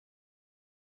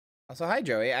Also, hi,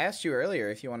 Joey. I asked you earlier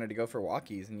if you wanted to go for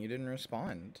walkies, and you didn't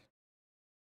respond.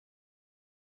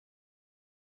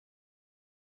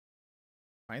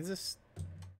 Why is this...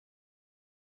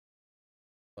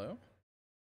 Hello?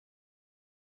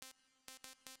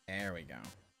 There we go.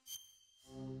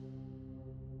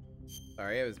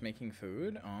 Sorry, I was making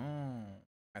food? Oh.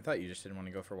 I thought you just didn't want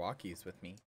to go for walkies with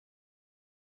me.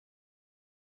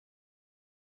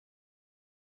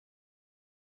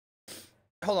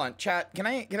 Hold on, chat. Can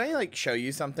I like show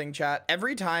you something, chat?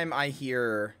 Every time I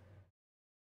hear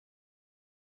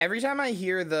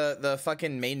the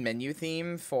fucking main menu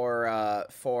theme for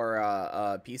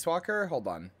Peace Walker, hold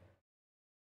on.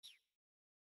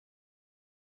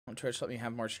 Won't Twitch let me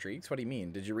have more streaks? What do you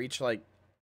mean? Did you reach like...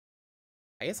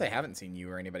 I guess I haven't seen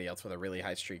you or anybody else with a really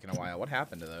high streak in a while. What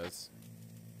happened to those?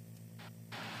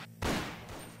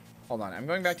 Hold on, I'm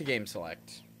going back to game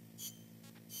select.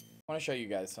 I want to show you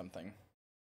guys something.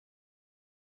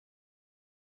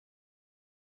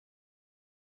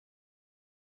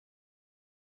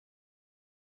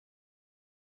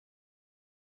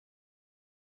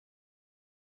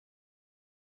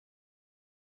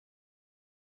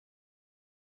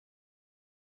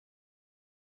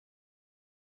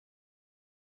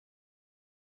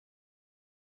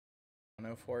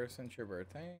 No four since your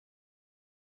birthday.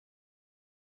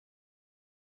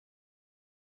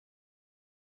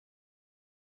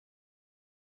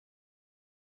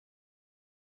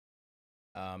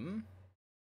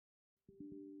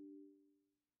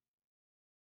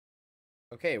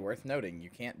 Okay, worth noting.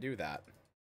 You can't do that.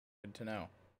 Good to know.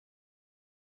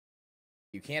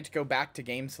 You can't go back to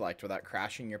game select without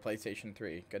crashing your PlayStation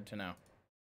 3. Good to know.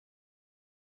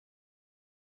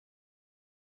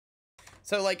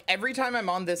 So, like, every time I'm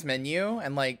on this menu,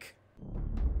 and, like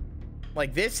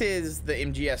this is the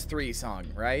MGS3 song,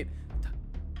 right?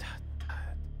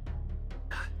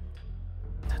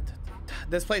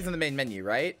 This plays in the main menu,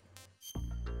 right?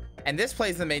 And this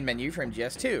plays in the main menu for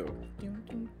MGS2.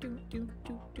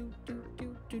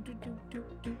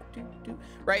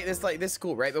 Right? This is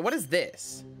cool, right? But what is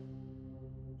this?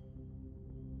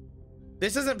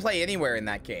 This doesn't play anywhere in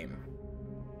that game.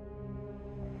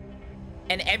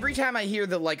 And every time I hear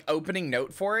the like opening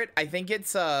note for it, I think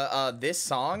it's this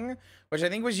song, which I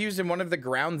think was used in one of the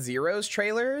Ground Zeroes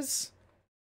trailers.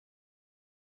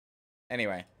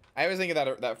 Anyway, I always think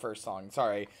of that first song.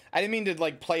 Sorry, I didn't mean to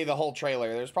like play the whole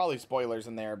trailer. There's probably spoilers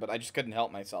in there, but I just couldn't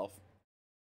help myself.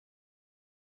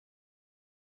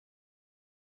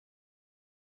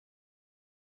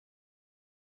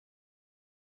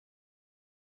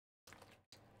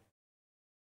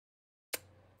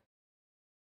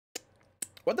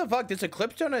 What the fuck? This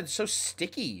Eclipse donut is so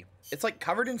sticky. It's like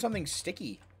covered in something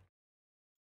sticky.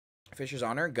 Fisher's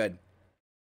Honor? Good.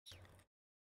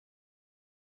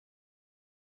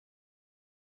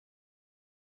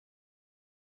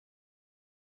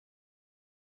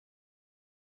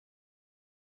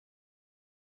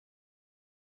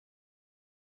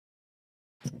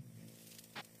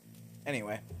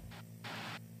 Anyway.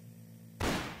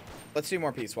 Let's do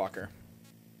more Peace Walker.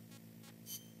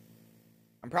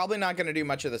 I'm probably not going to do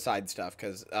much of the side stuff,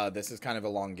 because this is kind of a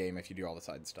long game if you do all the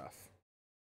side stuff.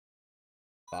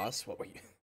 Boss, what were you...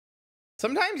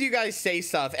 Sometimes you guys say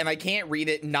stuff, and I can't read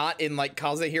it not in, like,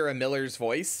 Kazuhira Miller's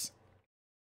voice.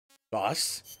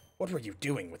 Boss, what were you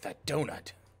doing with that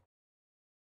donut?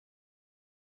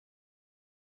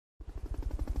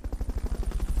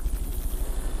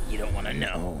 You don't want to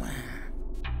know.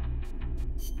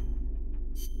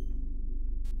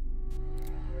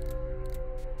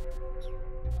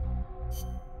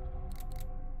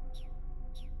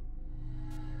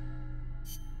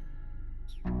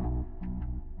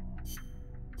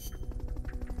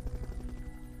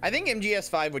 I think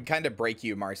MGS5 would kind of break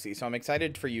you, Marcy, so I'm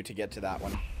excited for you to get to that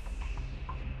one.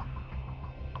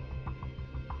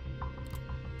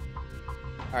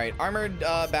 All right, armored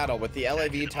battle with the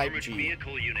LAV Type G.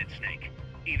 Vehicle unit, Snake.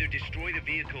 Either destroy the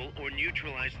vehicle or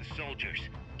neutralize the soldiers.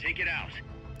 Take it out.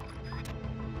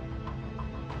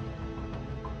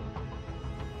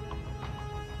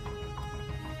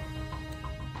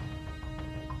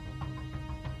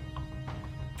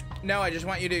 No, I just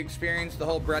want you to experience the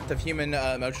whole breadth of human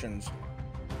emotions.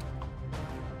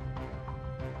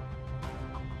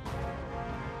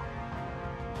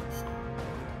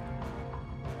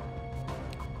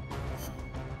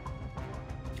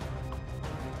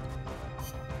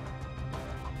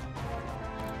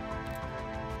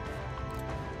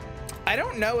 I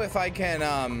don't know if I can,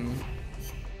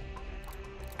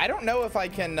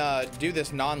 do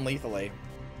this non-lethally.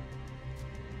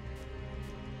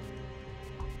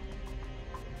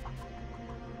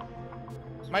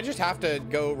 Might just have to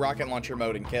go rocket launcher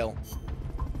mode and kill.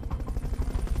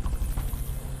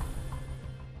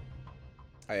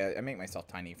 I make myself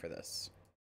tiny for this.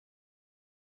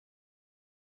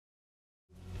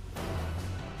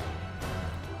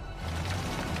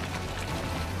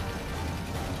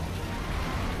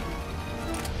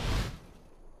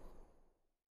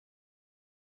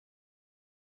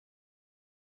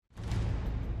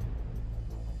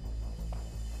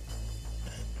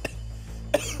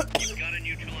 You've got to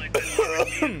neutralize that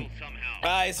vehicle somehow.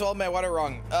 I swallowed my water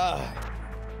wrong. The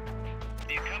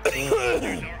accompanying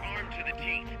soldiers are armed to the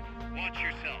teeth. Watch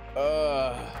yourself.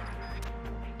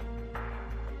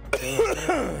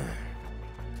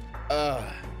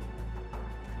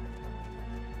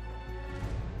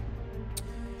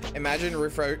 Imagine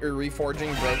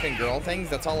reforging broken girl things.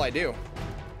 That's all I do.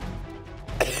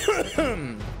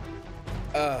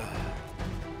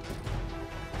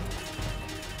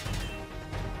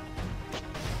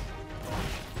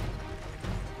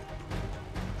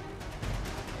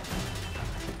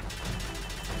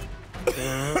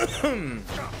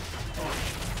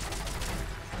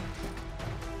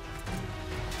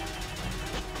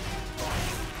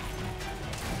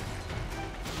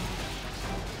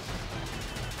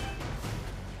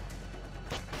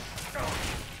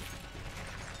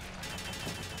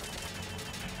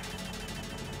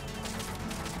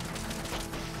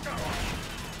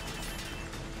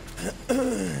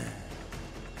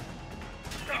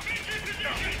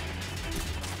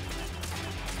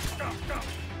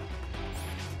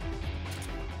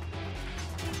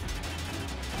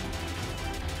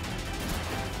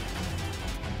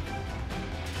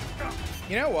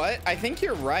 You know what? I think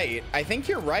you're right. I think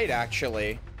you're right,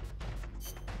 actually.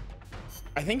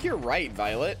 I think you're right,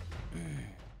 Violet.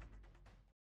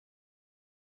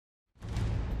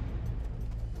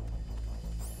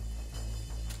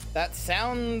 That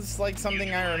sounds like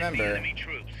something I remember. Enemy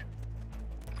troops.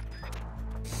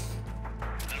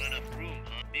 Not enough room,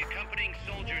 huh? The accompanying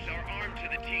soldiers are armed to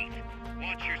the teeth.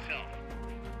 Watch yourself.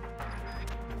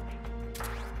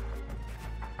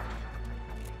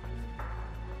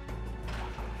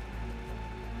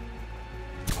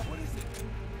 What is it?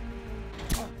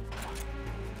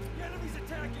 The enemy's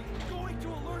attacking! Going to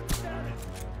alert status!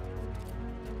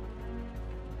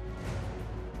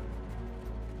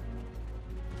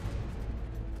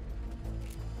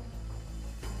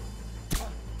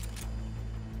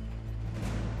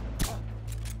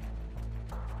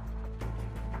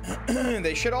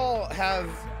 They should all have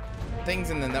things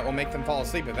in them that will make them fall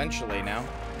asleep eventually now.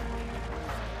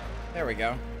 There we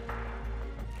go.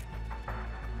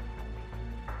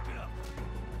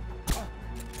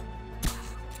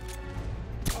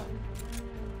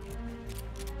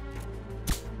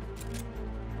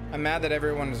 I'm mad that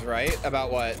everyone's right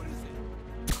about what?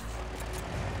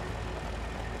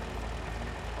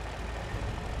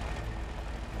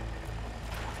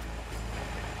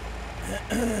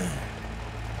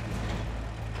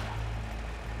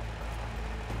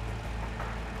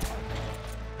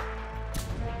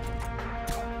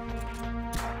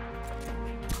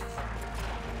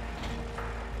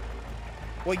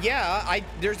 Well, yeah,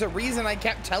 there's a reason I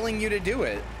kept telling you to do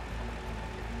it.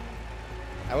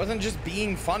 I wasn't just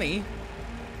being funny.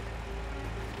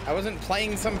 I wasn't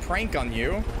playing some prank on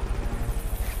you.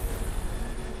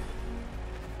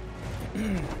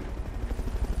 Fulton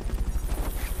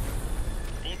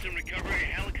recovery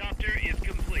helicopter is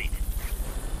complete.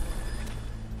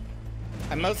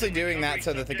 I'm mostly doing that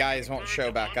so that the guys won't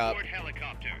show back up.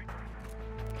 Helicopter.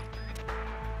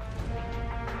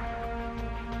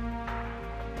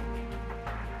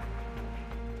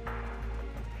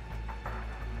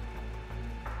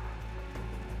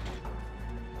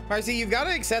 Marcy, you've got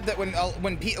to accept that when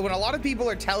a lot of people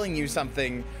are telling you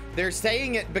something, they're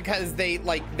saying it because they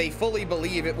fully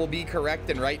believe it will be correct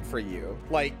and right for you.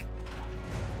 Like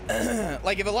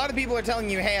if a lot of people are telling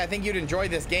you, hey, I think you'd enjoy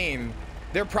this game,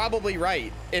 they're probably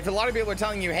right. If a lot of people are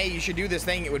telling you, hey, you should do this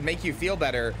thing, it would make you feel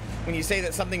better, when you say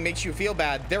that something makes you feel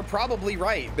bad, they're probably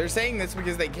right. They're saying this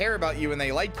because they care about you and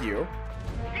they like you.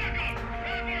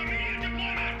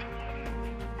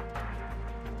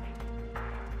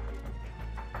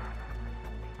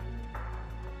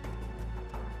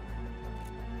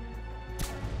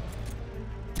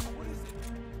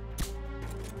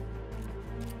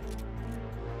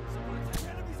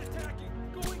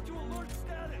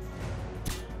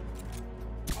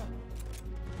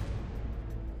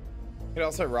 Could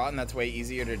also rot, and that's way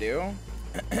easier to do.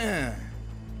 Do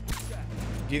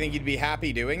you think you'd be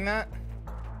happy doing that?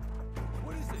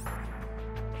 What is it?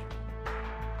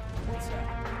 What's that?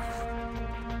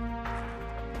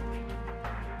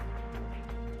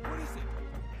 What is it?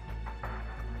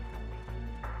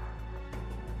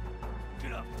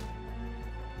 up.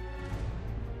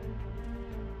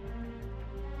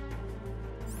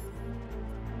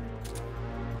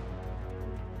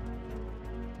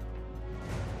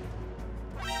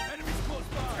 Enemies close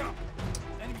by.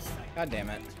 Enemy sight. God damn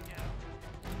it.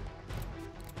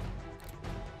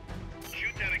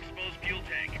 Shoot that exposed fuel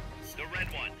tank. The red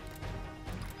one.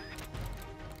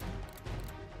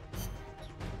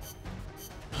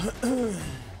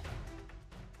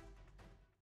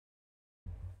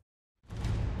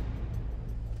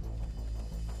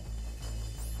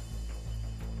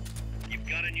 You've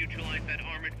got to neutralize that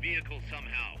armored vehicle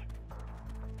somehow.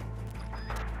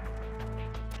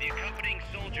 The accompanying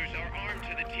soldiers are armed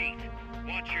to the teeth.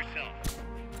 Watch yourself.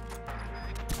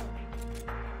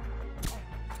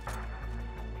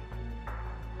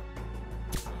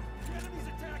 The enemy's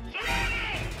attacking.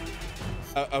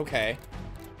 Okay.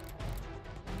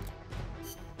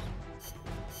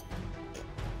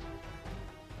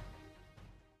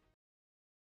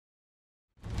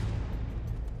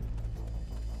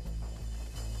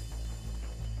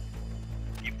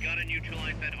 You've got to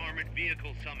neutralize that armored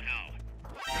vehicle somehow.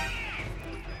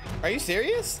 Are you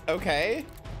serious? Okay.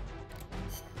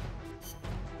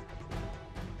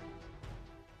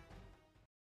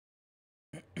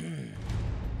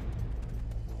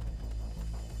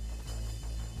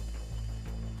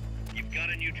 You've got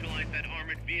to neutralize that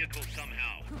armored vehicle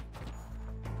somehow.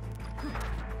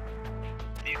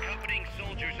 The accompanying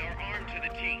soldiers are armed to the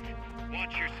teeth.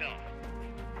 Watch yourself.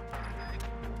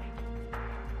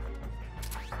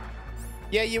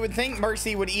 Yeah, you would think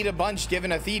Mercy would eat a bunch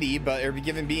given a feedy, or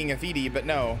given being a feedy, but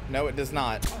no, it does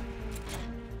not.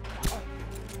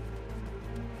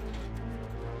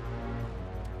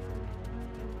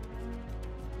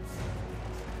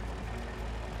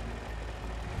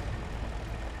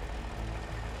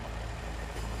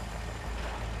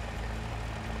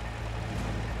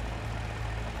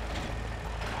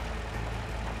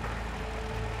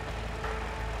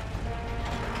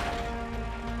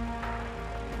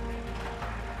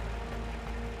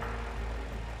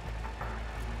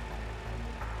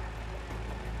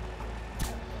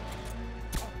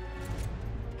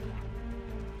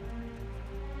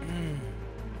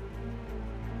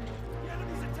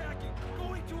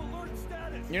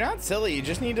 You're not silly, you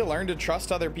just need to learn to trust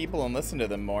other people and listen to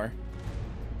them more.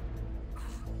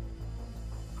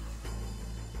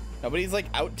 Nobody's like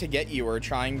out to get you or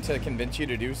trying to convince you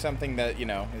to do something that, you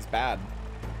know, is bad.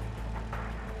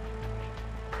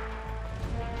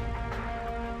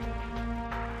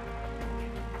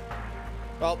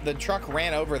 Well, the truck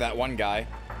ran over that one guy.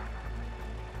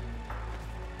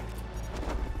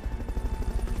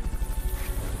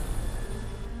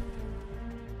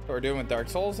 We're doing with Dark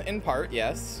Souls? In part,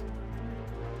 yes.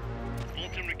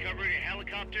 Fulton recovery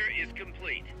helicopter is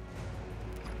complete.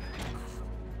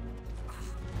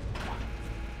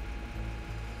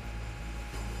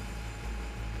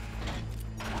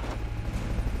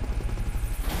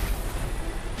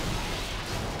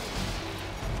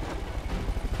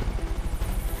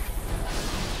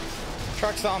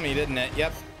 Truck saw me, didn't it?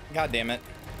 Yep. God damn it.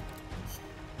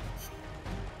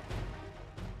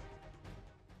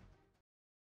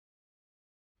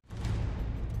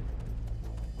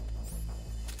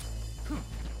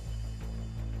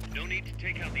 No need to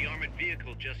take out the armored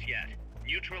vehicle just yet.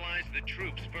 Neutralize the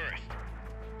troops first.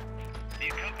 The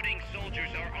accompanying soldiers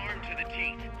are armed to the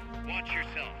teeth. Watch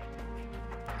yourself.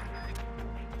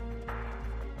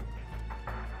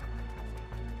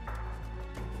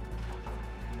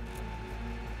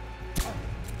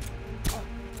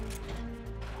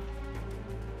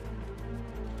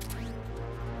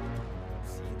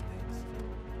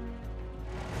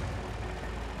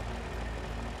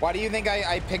 Why do you think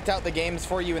I picked out the games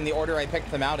for you in the order I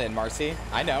picked them out in, Marcy?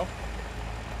 I know.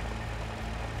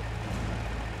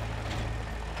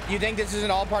 You think this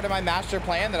isn't all part of my master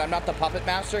plan, that I'm not the puppet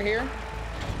master here?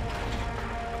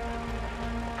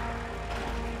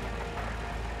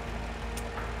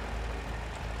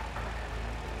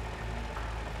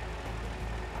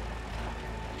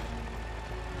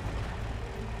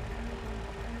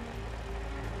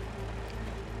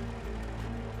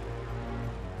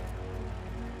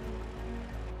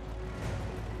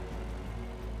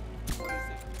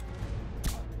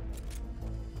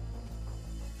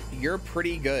 You're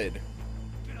pretty good.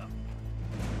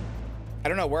 I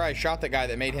don't know where I shot the guy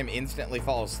that made him instantly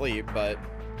fall asleep, but...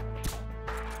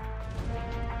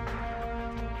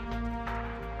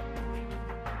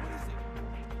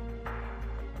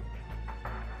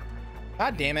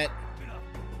 God damn it.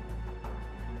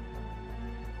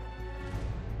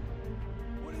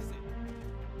 What is it?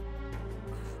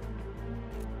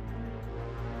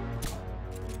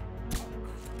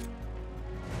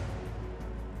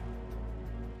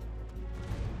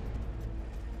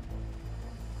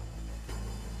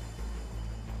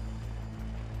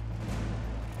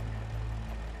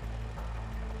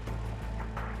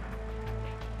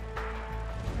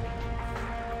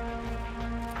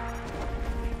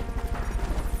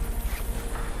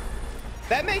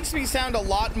 That makes me sound a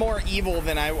lot more evil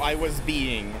than I was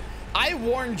being. I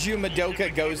warned you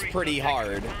Madoka goes pretty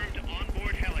hard.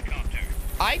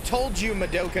 I told you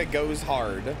Madoka goes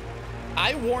hard.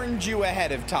 I warned you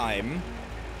ahead of time.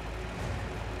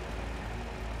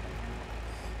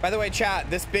 By the way, chat,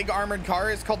 this big armored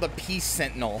car is called the Peace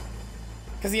Sentinel.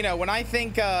 Because, you know, when I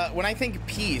think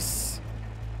peace,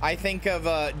 I think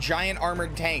of giant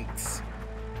armored tanks.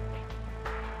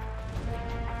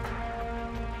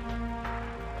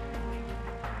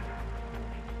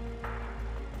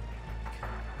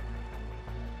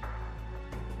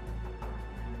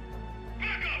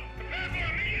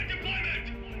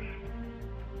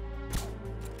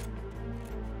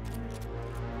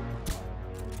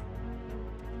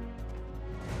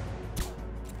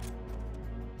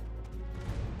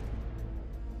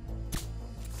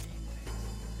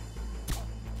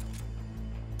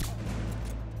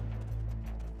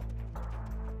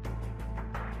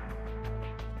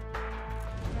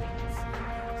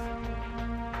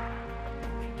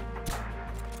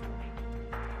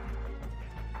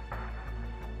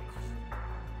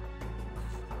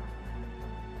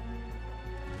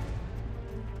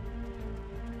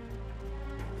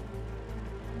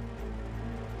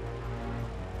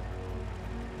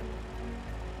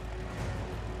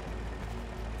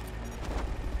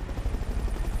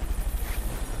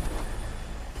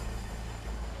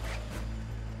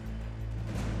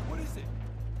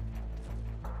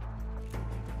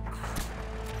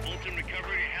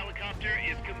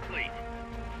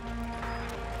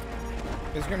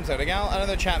 Sodagal,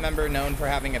 another chat member known for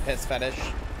having a piss fetish.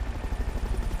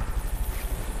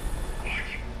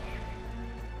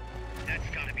 That's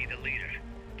gotta be the leader.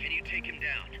 Can you take him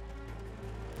down?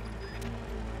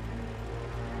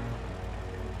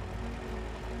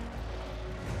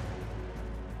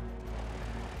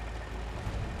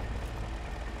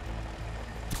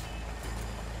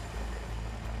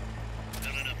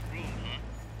 Not enough room, huh?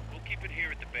 We'll keep it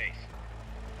here at the base.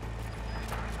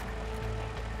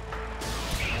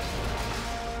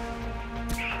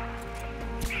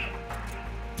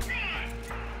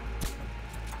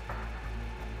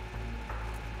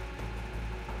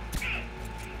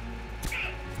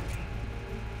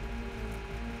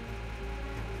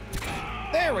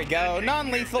 There we go,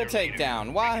 non-lethal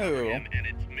takedown. Wahoo! And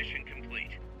it's mission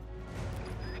complete.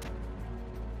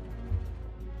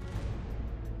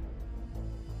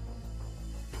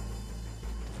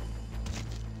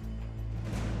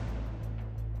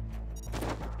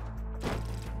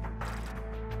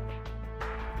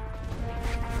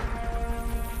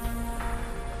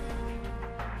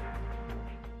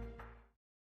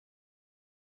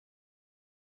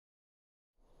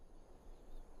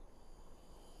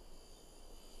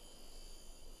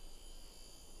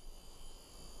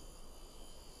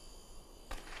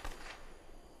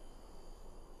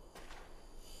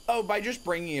 Oh, by just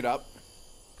bringing it up.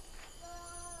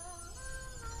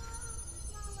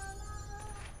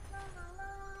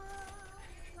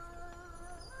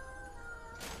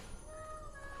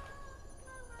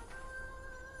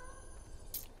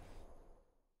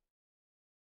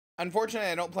 Unfortunately,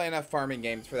 I don't play enough farming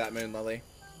games for that, Moon Lily.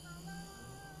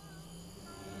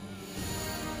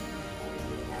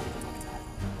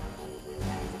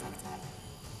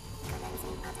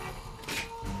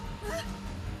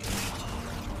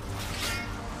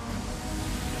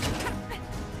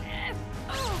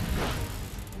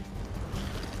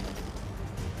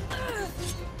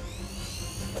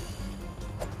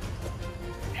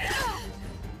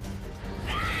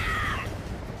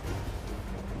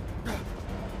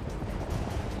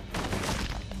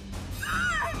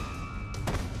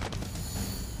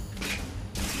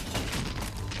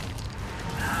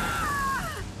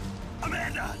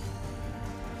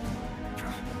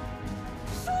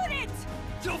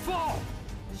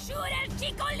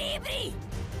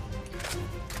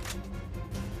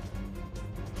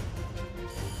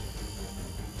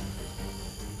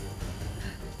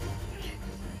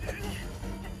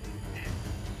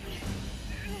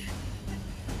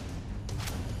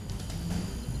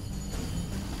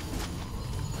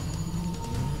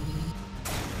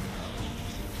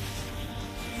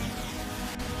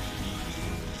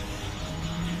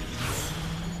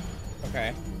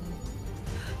 Okay.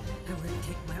 I will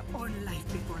take my own life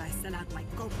before I sell out my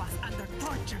copas under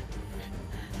torture.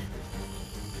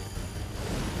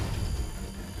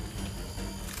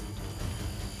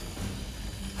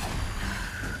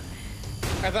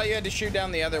 I thought you had to shoot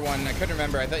down the other one. I couldn't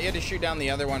remember. I thought you had to shoot down the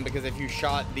other one because if you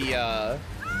shot the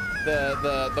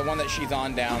one that she's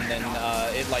on down, then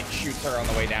it like shoots her on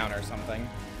the way down or something.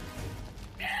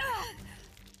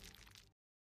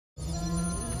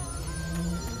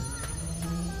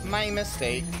 My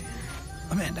mistake.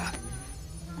 Amanda.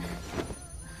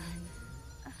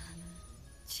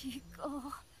 Chico.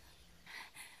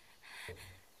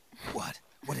 What?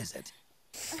 What is it?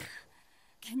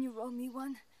 Can you roll me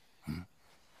one?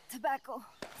 Tobacco.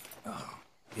 Oh,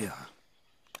 yeah.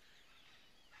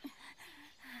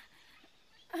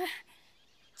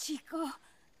 Chico.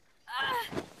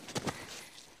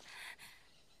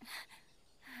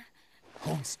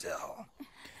 Hold still.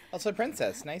 Also,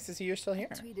 Princess, nice to see you're still here.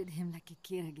 I treated him like a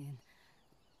kid again.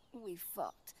 We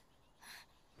fought.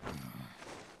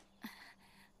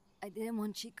 I didn't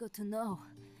want Chico to know.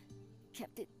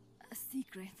 Kept it a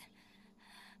secret.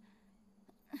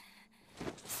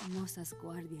 Somoza's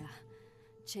Guardia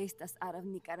chased us out of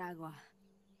Nicaragua.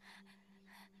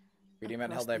 Reading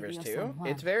about Across the Helldivers Rio 2? San Juan.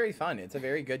 It's very fun. It's a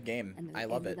very good game. And we I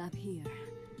love it. ended up here.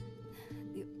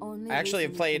 The only I actually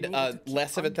have reason played we've been able to keep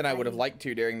less of it on than I would have fighting. liked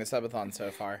to during the subathon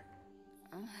so far.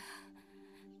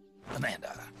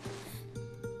 Amanda.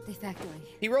 The factory.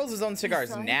 He rolls his own cigars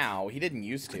saw it? now. He didn't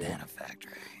used to. Banana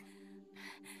factory.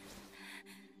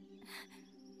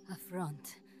 A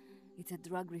front. It's a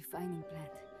drug refining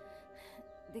plant.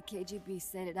 The KGB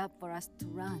set it up for us to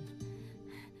run.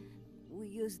 We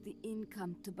used the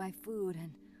income to buy food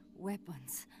and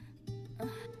weapons.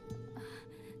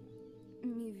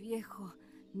 Mi viejo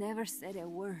never said a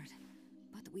word,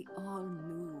 but we all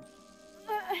knew.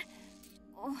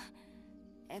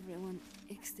 Everyone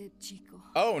except Chico.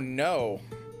 Oh no.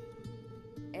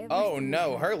 Oh Everything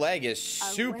no, we her had. leg is Our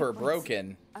super weapons,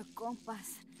 broken. Our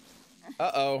compass.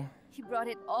 Uh-oh. He brought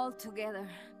it all together.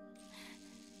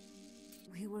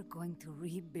 We were going to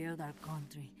rebuild our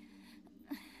country.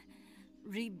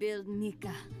 Rebuild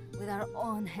Nika with our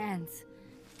own hands.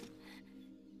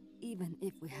 Even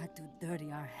if we had to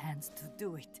dirty our hands to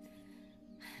do it.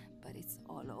 But it's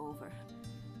all over.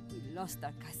 We lost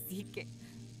our cacique.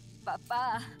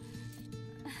 Papa.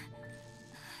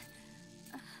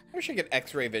 I wish I could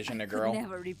X-ray vision a girl. Could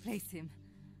never replace him.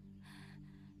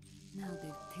 Now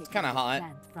they've taken kinda the hot.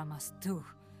 plant from us too.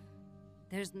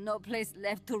 There's no place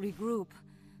left to regroup.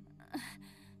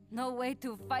 No way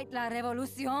to fight la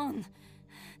revolución.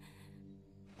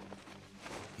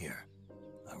 Here,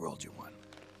 I rolled you one.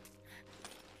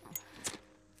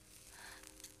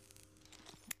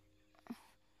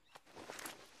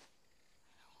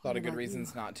 A lot of good about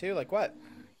reasons you? not to. Like what?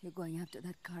 You're going after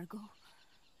that cargo?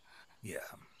 Yeah,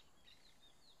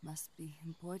 Must be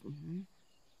important,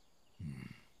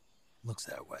 looks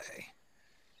that way.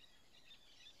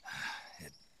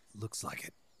 It looks like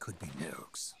it could be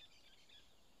nukes.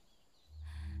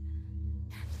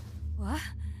 What?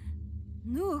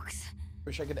 Nukes?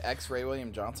 Wish I could X-ray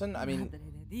William Johnson. I mean, Madre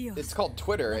de Dios. it's called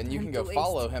Twitter, and you can go Tanto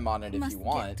follow waste. him on it if Must you get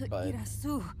want, to but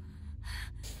Irasu.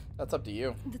 that's up to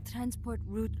you. The transport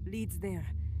route leads there.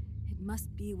 It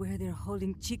must be where they're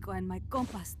holding Chico and my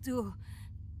compass too.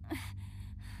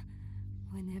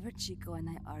 Whenever Chico and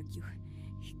I argue,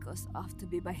 he goes off to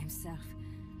be by himself.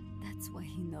 That's why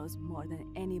he knows more than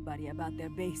anybody about their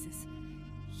bases.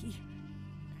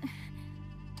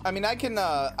 I mean, I can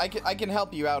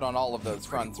help you out on all of those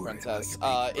fronts, Princess.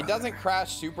 It doesn't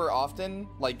crash super often.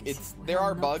 Like there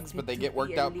are bugs, but they get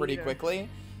worked out pretty quickly.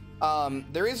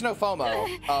 There is no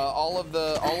FOMO. All of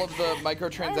the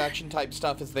microtransaction type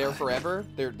stuff is there forever.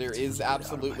 There is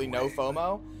absolutely no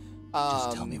FOMO.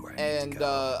 Just tell me where I need to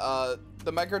go.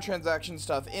 The microtransaction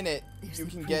stuff in it, There's you a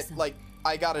can get prison. like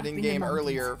I got it Up in in the game mountains.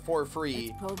 earlier for free.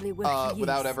 That's probably where he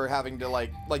Without is. ever having to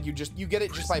like you get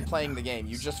it just by playing the game.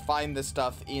 You just find this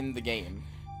stuff in the game.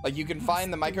 Like you can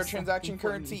find the do microtransaction something for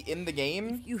currency me. in the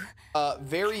game You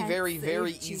very, can't very,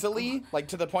 very save Chico. easily, like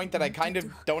to the point that I kind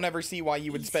of don't ever see why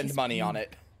you would He's spend his money on pain.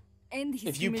 it. end his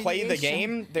If you play the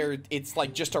humiliation. game, it's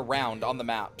like just around on the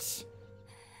maps.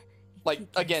 Like He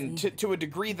can again, see. to a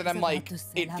degree that He's I'm about like, to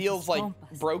set it up feels his like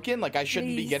compass. broken. Like I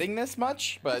shouldn't be Please. getting this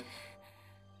much, but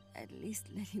At least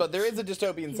let him there is a keep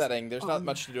dystopian his setting. There's not honor.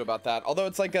 much to do about that. Although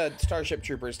it's like a Starship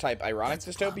Troopers type ironic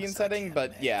That's a dystopian promise I setting, can't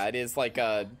but make. yeah, it is like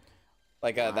a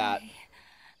that.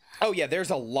 Oh yeah, there's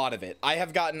a lot of it. I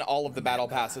have gotten all of the battle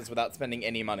passes without spending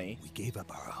any money. We gave up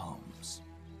our homes,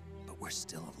 but we're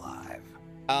still alive.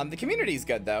 The community's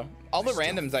good though. All the We're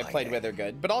still randoms I played fighting. with are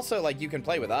good, but also like you can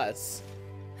play with us,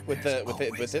 And with there's this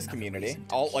always another community. reason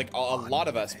to All keep like a on lot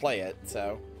of us moving. play it,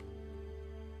 so.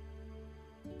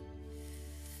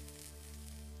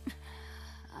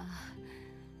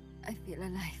 I feel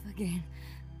alive again.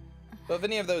 So if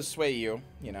any of those sway you,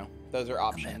 you know, those are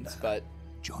options. Amanda. But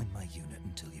Join my unit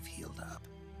until you've healed up.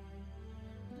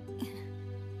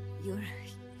 Your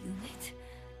unit?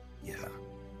 Yeah.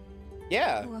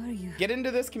 Yeah. Who are you? Get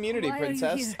into this community, Why are you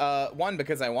princess. here? One,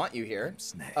 because I want you here.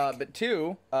 Snake. But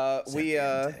two, our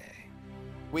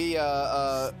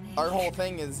whole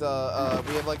thing is, we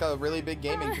have like a really big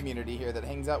gaming community here that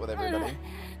hangs out with everybody.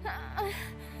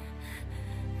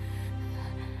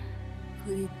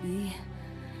 Could it be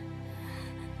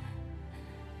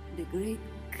the great?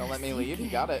 Don't let me leave. You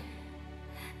got it.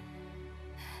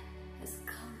 Has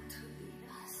come to lead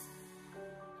us.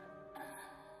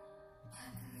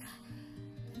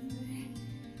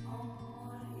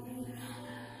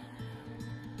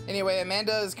 Anyway,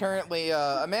 Amanda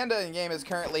in game is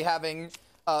currently having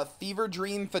fever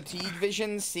dream fatigue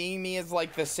visions, seeing me as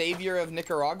like the savior of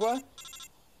Nicaragua.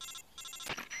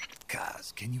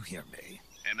 Kaz, can you hear me?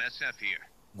 MSF here.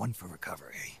 One for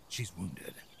recovery. She's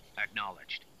wounded.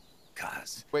 Acknowledged.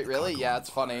 Kaz. Wait, the really? cargo Yeah, on it's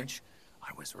funny. barge.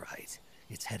 I was right.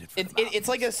 It's headed for It's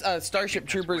like a Starship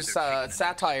Troopers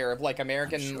satire of like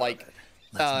American like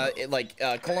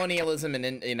colonialism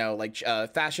and like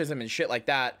fascism and shit like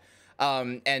that.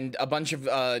 And a bunch of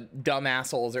dumb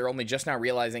assholes are only just now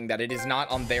realizing that it is not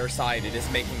on their side. It is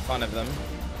making fun of them.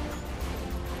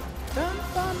 Dun,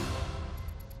 dun.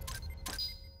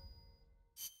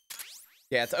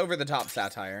 Yeah, it's over the top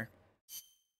satire.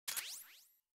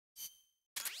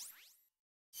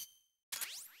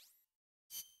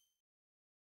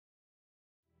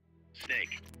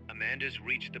 Snake, Amanda's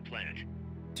reached the plant.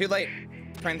 Too late.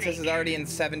 Princess is already in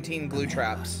 17 glue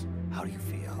traps. How do you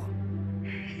feel?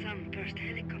 Some first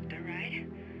helicopter ride.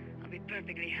 I'll be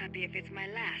perfectly happy if it's my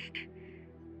last.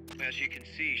 As you can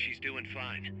see, she's doing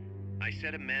fine. I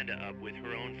set Amanda up with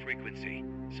her own frequency,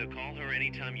 so call her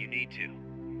anytime you need to.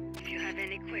 If you have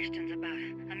any questions about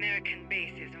American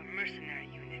bases or mercenary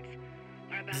units,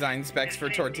 or about Design specs for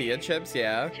the tortilla Fed, chips,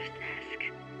 yeah. just ask.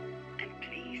 And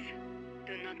please,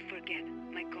 do not forget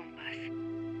my compass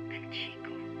and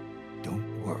Chico.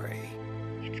 Don't worry.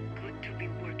 It's good to be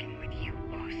working with you,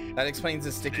 boss. That explains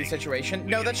the sticky situation.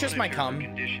 We No, can that's just my monitor her cum.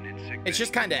 condition in sick It's bay.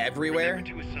 just kind of everywhere.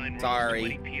 Remember to assign roles Sorry. to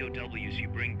any POWs you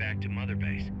bring back to Mother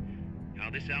Base. How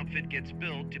this outfit gets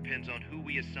built depends on who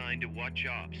we assign to what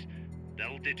jobs.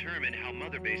 That'll determine how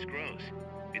Mother Base grows.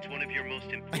 It's one of your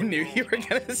most important I knew you were roles,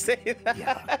 gonna say that.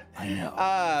 Yeah, I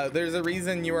know. There's a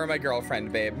reason you are my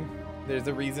girlfriend, babe. There's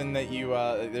a reason that you,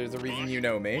 there's a reason you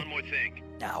know me. One more thing.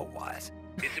 Now what?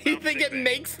 It's You about think sick it bay.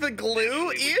 makes the glue? Naturally,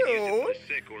 we can use it Ew. for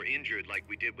sick or injured like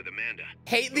we did with Amanda.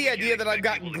 Hate But the we idea can't that I've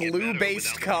got expect people to get better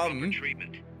glue-based without the proper cum.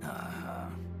 treatment.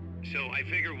 So I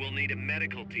figure we'll need a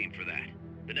medical team for that.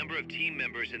 The number of team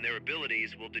members and their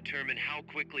abilities will determine how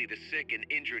quickly the sick and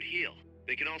injured heal.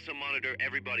 They can also monitor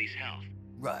everybody's health.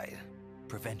 Right.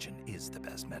 Prevention is the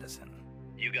best medicine.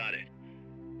 You got it.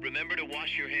 Remember to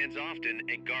wash your hands often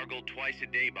and gargle twice a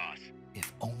day, boss.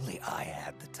 If only I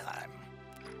had the time.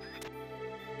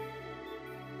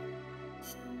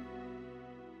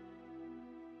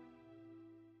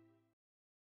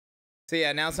 So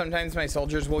yeah, now sometimes my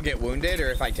soldiers will get wounded, or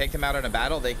if I take them out in a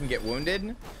battle, they can get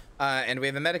wounded. And we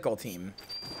have a medical team.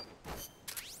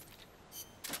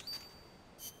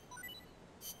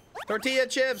 Tortilla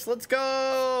chips, let's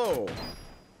go!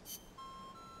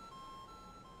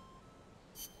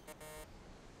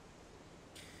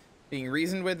 Being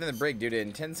reasoned with in the brig due to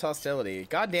intense hostility.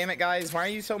 God damn it, guys, why are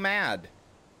you so mad?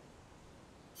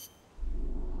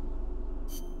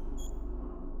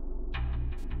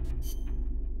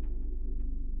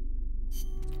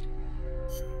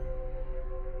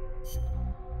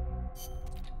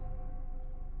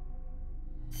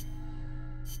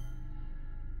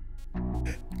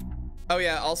 Oh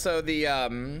yeah, also the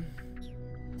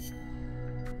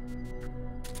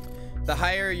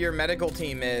higher your medical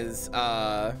team is,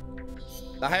 the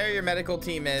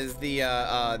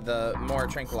more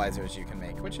tranquilizers you can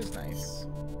make, which is nice.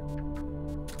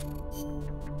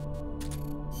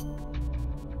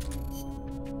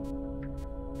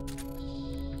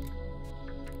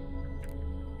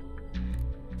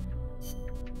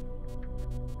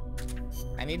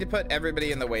 I need to put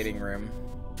everybody in the waiting room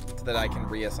so that I can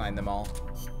reassign them all.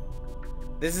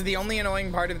 This is the only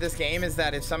annoying part of this game, is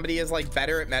that if somebody is like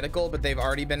better at medical, but they've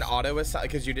already been auto-assigned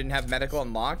because you didn't have medical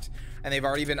unlocked, and they've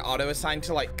already been auto-assigned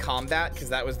to like combat because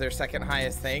that was their second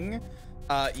highest thing,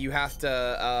 you have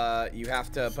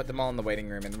to put them all in the waiting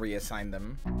room and reassign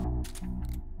them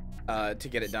to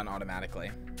get it done automatically.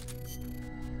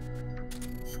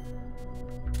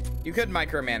 You could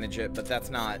micromanage it, but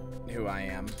that's not who I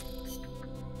am.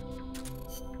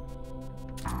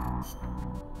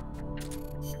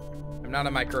 I'm not a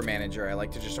micromanager. I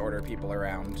like to just order people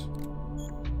around.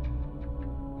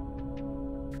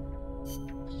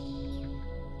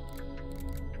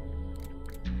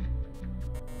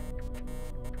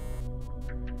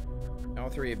 All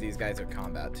three of these guys are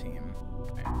combat team.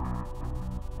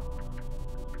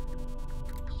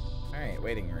 Alright,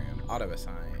 waiting room. Auto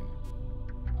assign.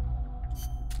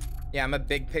 Yeah, I'm a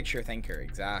big picture thinker,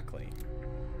 exactly.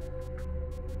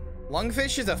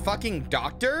 Lungfish is a fucking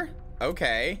doctor?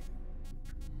 Okay.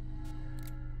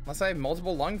 Unless I have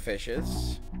multiple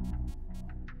lungfishes.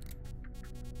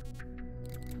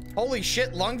 Holy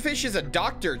shit, Lungfish is a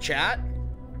doctor, chat.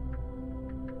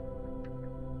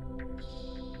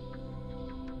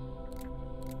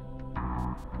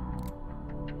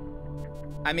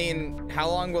 I mean, how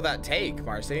long will that take,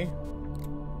 Marcy?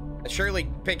 Surely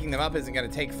picking them up isn't going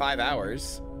to take 5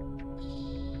 hours.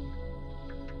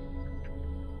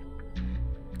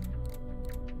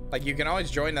 Like, you can always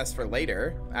join us for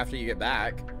later, after you get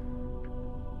back.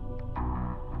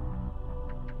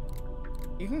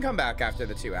 You can come back after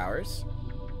the 2 hours.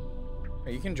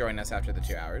 Or you can join us after the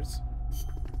 2 hours.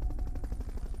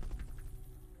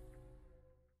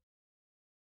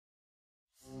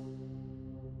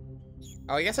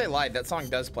 Oh, I guess I lied. That song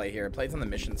does play here. It plays on the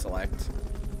mission select.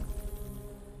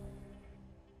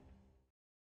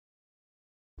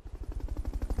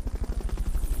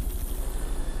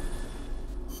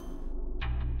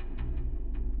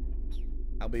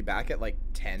 I'll be back at like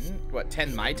 10? What,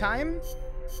 10 my time?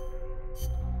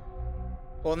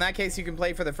 Well, in that case, you can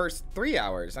play for the first 3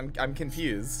 hours. I'm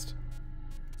confused.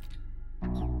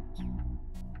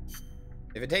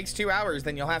 If it takes 2 hours,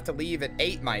 then you'll have to leave at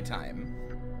 8 my time.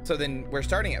 So then we're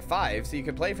starting at 5, so you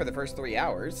can play for the first 3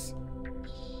 hours.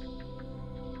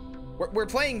 We're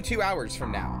playing 2 hours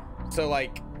from now. So,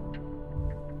 like,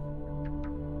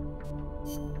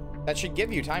 that should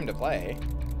give you time to play.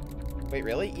 Wait,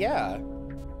 really? Yeah.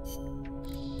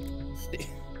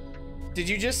 Did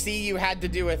you just see you had to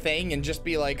do a thing and just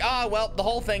be like, ah, well, the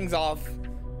whole thing's off?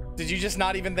 Did you just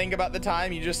not even think about the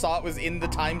time? You just saw it was in the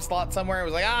time slot somewhere. It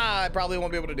was like, ah, I probably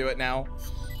won't be able to do it now.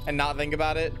 And not think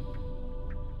about it.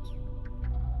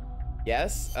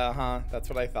 Yes? Uh-huh. That's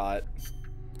what I thought.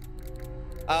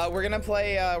 We're gonna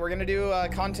play, we're gonna do a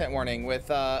content warning with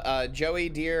Joey,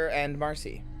 Deer, and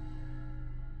Marcy.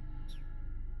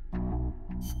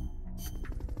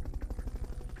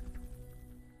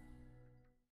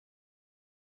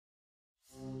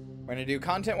 We're gonna do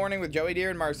content warning with Joey, Deer,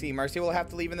 and Marcy. Marcy will have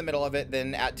to leave in the middle of it.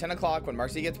 Then at 10 o'clock, when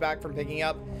Marcy gets back from picking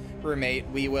up roommate,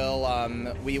 we will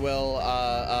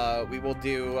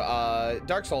do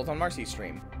Dark Souls on Marcy's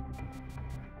stream.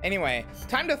 Anyway,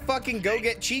 time to fucking go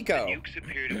get Chico. The nukes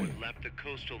appear to have left the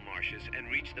coastal marshes and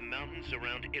reached the mountains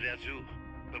around Irazu.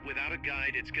 But without a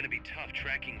guide, it's going to be tough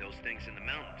tracking those things in the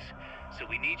mountains. So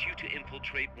we need you to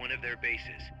infiltrate one of their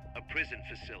bases, a prison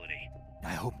facility.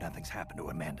 I hope nothing's happened to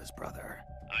Amanda's brother.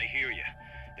 I hear you.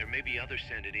 There may be other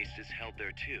Sandinistas held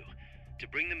there too. To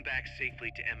bring them back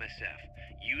safely to MSF,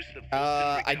 use the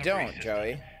Fulton I don't, system.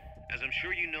 Joey. As I'm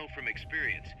sure you know from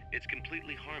experience, it's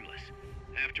completely harmless.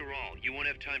 After all, you won't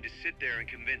have time to sit there and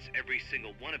convince every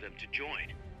single one of them to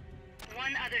join.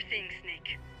 One other thing,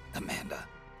 Snake. Amanda.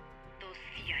 Those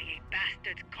CIA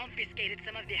bastards confiscated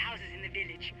some of the houses in the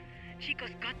village.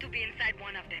 Chico's got to be inside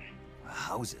one of them.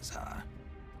 Houses, huh?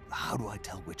 How do I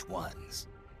tell which ones?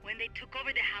 When they took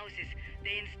over the houses,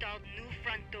 they installed new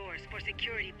front doors for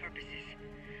security purposes.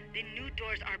 The new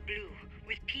doors are blue,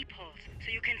 with peepholes,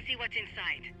 so you can see what's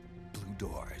inside. Blue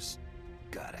doors.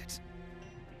 Got it.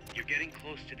 You're getting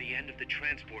close to the end of the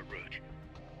transport route.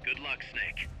 Good luck,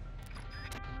 Snake.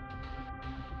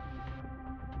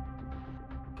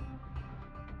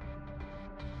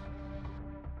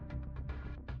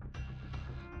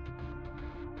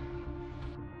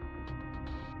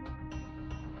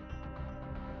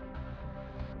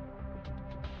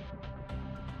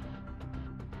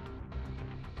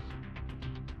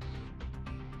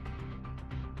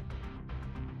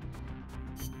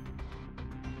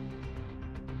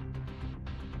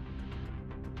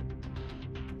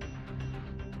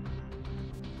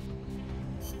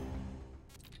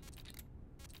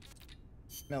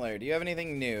 Miller, do you have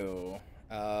anything new?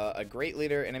 A great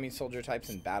leader, enemy soldier types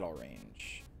in battle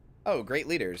range. Oh, great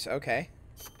leaders. Okay.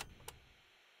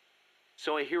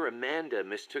 So I hear Amanda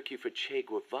mistook you for Che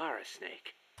Guevara,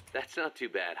 Snake. That's not too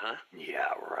bad, huh?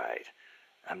 Yeah, right.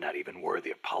 I'm not even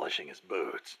worthy of polishing his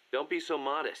boots. Don't be so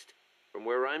modest. From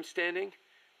where I'm standing,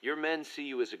 your men see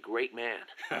you as a great man.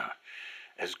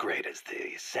 As great as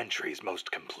the century's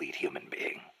most complete human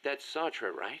being. That's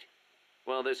Sartre, right?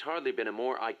 Well, there's hardly been a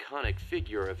more iconic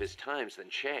figure of his times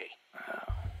than Che.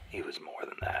 Oh, he was more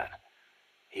than that.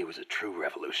 He was a true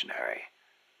revolutionary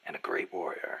and a great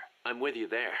warrior. I'm with you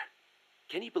there.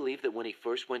 Can you believe that when he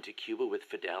first went to Cuba with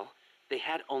Fidel, they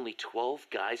had only 12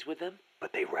 guys with them?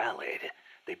 But they rallied.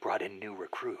 They brought in new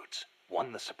recruits.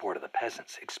 won the support of the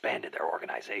peasants, expanded their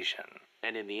organization.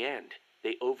 And in the end,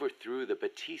 they overthrew the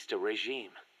Batista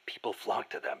regime. People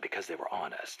flocked to them because they were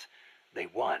honest. They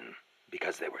won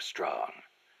because they were strong.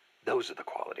 Those are the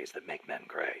qualities that make men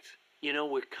great. You know,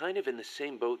 we're kind of in the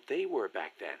same boat they were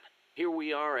back then. Here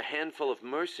we are, a handful of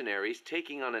mercenaries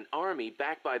taking on an army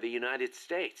backed by the United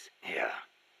States. Yeah,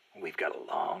 we've got a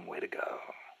long way to go.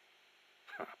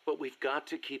 But we've got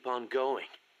to keep on going.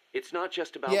 It's not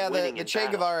just about Yeah, winning the in Che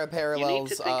battle. Guevara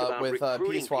parallels with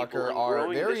Peace Walker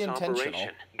are very intentional.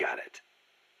 Got it.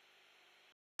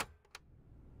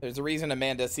 There's a reason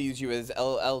Amanda sees you as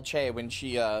El Che when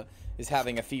she is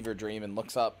having a fever dream and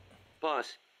looks up.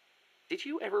 Boss, did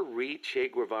you ever read Che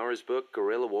Guevara's book,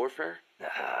 Guerrilla Warfare?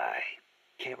 I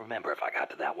can't remember if I got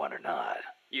to that one or not.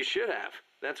 You should have.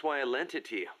 That's why I lent it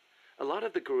to you. A lot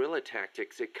of the guerrilla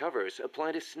tactics it covers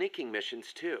apply to sneaking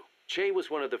missions too. Che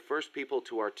was one of the first people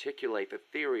to articulate the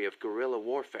theory of guerrilla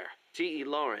warfare. T.E.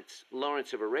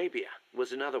 Lawrence of Arabia,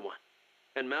 was another one.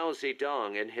 And Mao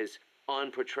Zedong in his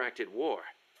On Protracted War.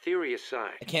 Theory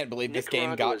aside, I can't believe this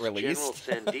game got released.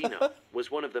 General Sandino was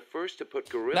one of the first to put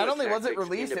guerrilla Not only was it tactics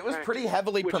released, into it was practice, pretty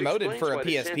heavily which promoted for a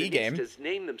explains why the PSP game. Sandinistas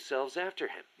named themselves after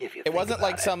him. It wasn't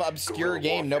like some obscure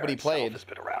game nobody played. It's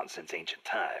been around since ancient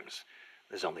times.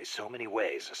 There's only so many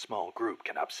ways a small group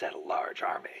can upset a large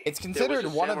army. It's considered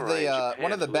one of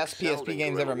the best PSP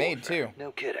games ever made too.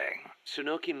 No kidding.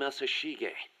 Tsunoki Masashige.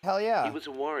 Hell yeah. He was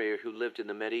a warrior who lived in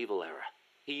the medieval era.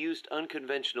 He used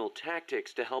unconventional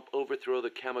tactics to help overthrow the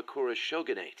Kamakura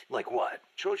shogunate. Like what?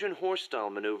 Trojan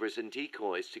horse-style maneuvers and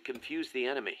decoys to confuse the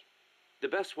enemy. The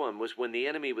best one was when the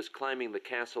enemy was climbing the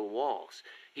castle walls.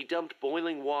 He dumped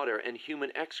boiling water and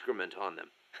human excrement on them.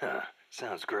 Huh,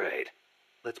 sounds great.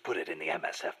 Let's put it in the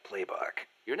MSF playbook.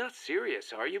 You're not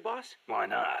serious, are you, boss? Why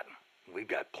not? We've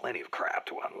got plenty of crap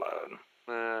to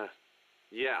unload.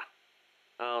 Yeah.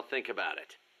 I'll think about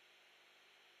it.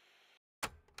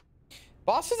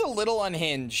 Boss is a little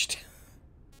unhinged.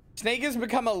 Snake has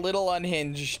become a little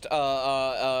unhinged after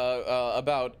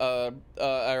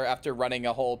running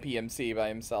a whole PMC by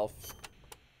himself.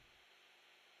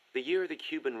 The year the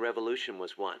Cuban Revolution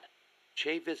was won,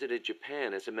 Che visited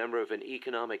Japan as a member of an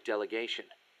economic delegation.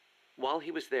 While he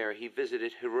was there, he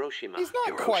visited Hiroshima. He's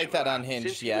not quite that unhinged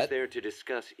Since yet. He was there to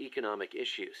discuss economic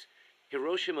issues.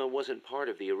 Hiroshima wasn't part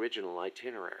of the original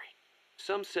itinerary.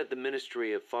 Some said the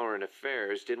Ministry of Foreign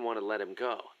Affairs didn't want to let him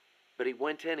go, but he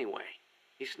went anyway.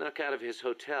 He snuck out of his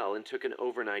hotel and took an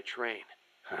overnight train.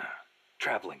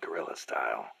 Traveling guerrilla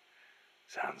style.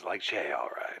 Sounds like Che, all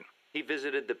right. He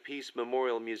visited the Peace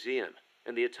Memorial Museum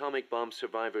and the Atomic Bomb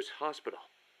Survivors Hospital.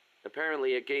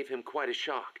 Apparently, it gave him quite a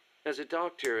shock. As a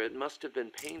doctor, it must have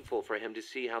been painful for him to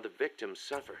see how the victims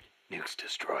suffered. Nukes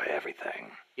destroy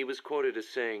everything. He was quoted as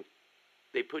saying,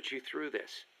 "They put you through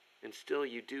this, and still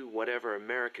you do whatever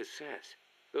America says."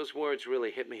 Those words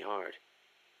really hit me hard,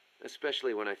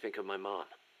 especially when I think of my mom.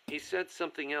 He said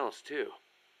something else, too.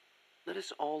 Let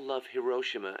us all love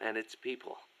Hiroshima and its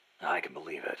people. I can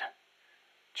believe it.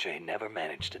 Che never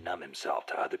managed to numb himself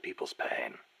to other people's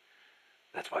pain.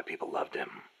 That's why people loved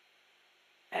him.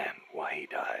 And why he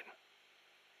died.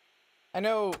 I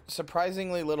know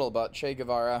surprisingly little about Che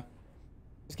Guevara.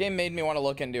 This game made me want to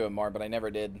look into him more, but I never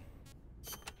did.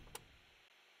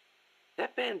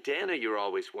 That bandana you're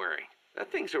always wearing,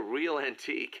 that thing's a real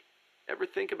antique. Ever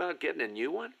think about getting a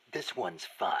new one? This one's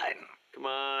fine. Come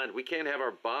on, we can't have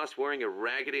our boss wearing a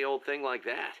raggedy old thing like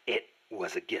that. It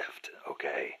was a gift,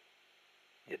 okay?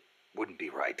 It wouldn't be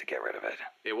right to get rid of it.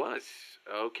 It was.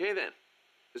 Okay then.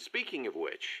 Speaking of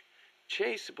which,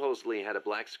 Che supposedly had a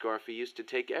black scarf he used to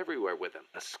take everywhere with him.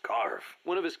 A scarf?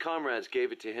 One of his comrades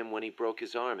gave it to him when he broke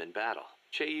his arm in battle.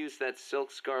 Che used that silk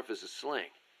scarf as a sling,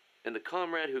 and the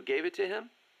comrade who gave it to him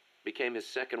became his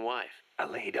second wife. A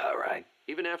lady, all right.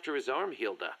 Even after his arm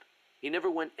healed up, he never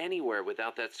went anywhere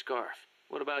without that scarf.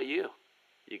 What about you?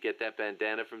 You get that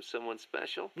bandana from someone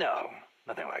special? No,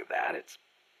 nothing like that. It's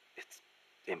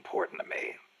important to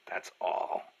me. That's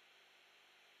all.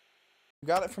 You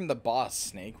got it from the boss,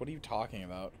 Snake. What are you talking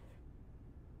about?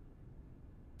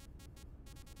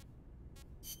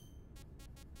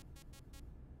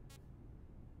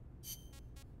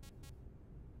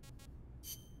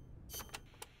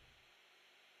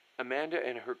 Amanda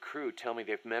and her crew tell me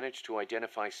they've managed to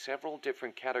identify several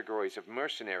different categories of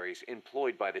mercenaries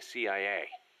employed by the CIA.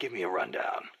 Give me a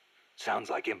rundown. Sounds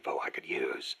like info I could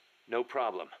use. No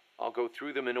problem. I'll go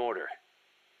through them in order.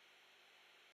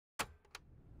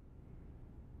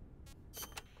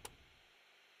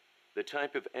 The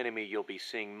type of enemy you'll be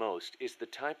seeing most is the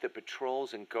type that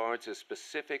patrols and guards a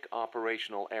specific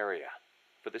operational area.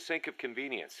 For the sake of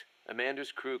convenience,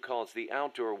 Amanda's crew calls the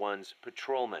outdoor ones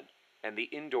patrolmen, and the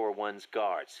indoor ones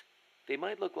guards. They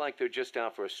might look like they're just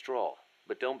out for a stroll,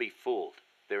 but don't be fooled.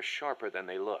 They're sharper than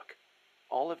they look.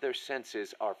 All of their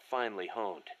senses are finely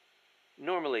honed.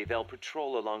 Normally, they'll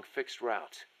patrol along fixed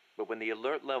routes, but when the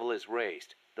alert level is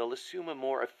raised, they'll assume a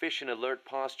more efficient alert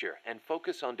posture and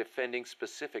focus on defending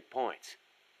specific points.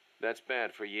 That's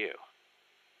bad for you.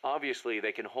 Obviously,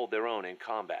 they can hold their own in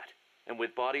combat, and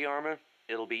with body armor,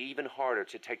 it'll be even harder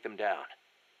to take them down.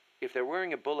 If they're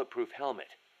wearing a bulletproof helmet,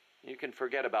 you can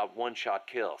forget about one-shot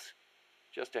kills.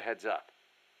 Just a heads up.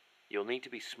 You'll need to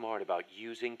be smart about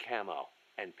using camo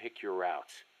and pick your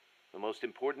routes. The most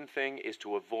important thing is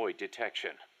to avoid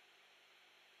detection.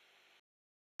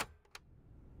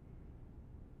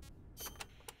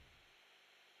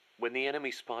 When the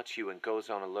enemy spots you and goes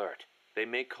on alert, they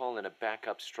may call in a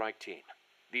backup strike team.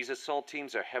 These assault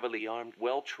teams are heavily armed,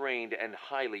 well-trained, and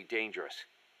highly dangerous.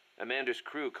 Amanda's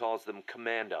crew calls them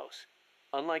commandos.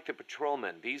 Unlike the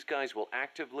patrolmen, these guys will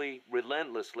actively,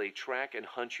 relentlessly track and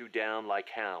hunt you down like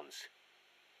hounds.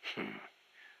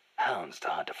 Hounds to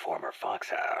hunt a former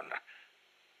foxhound.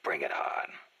 Bring it on.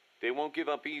 They won't give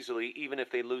up easily even if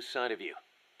they lose sight of you.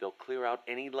 They'll clear out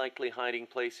any likely hiding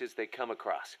places they come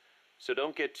across. So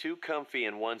don't get too comfy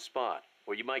in one spot,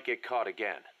 or you might get caught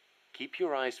again. Keep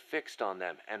your eyes fixed on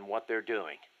them and what they're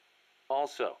doing.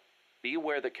 Also, be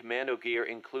aware that commando gear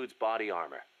includes body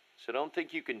armor, so don't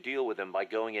think you can deal with them by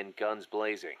going in guns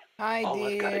blazing. Hi, All dear.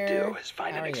 I've got to do is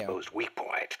find How an are you? exposed weak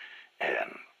point,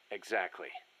 and... Exactly.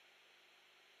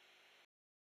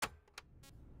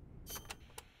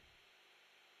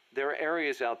 There are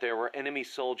areas out there where enemy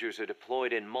soldiers are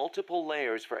deployed in multiple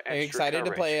layers for extra Are you excited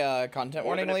coverage. to play content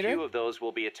warning More than later? a few of those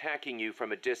will be attacking you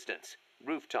from a distance,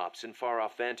 rooftops and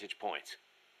far-off vantage points.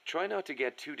 Try not to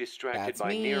get too distracted That's by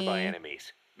me. nearby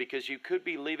enemies, because you could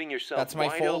be leaving yourself That's my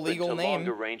wide full open legal to name.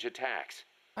 longer-range attacks.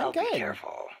 I'm I'll good. be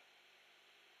careful.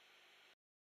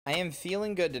 I am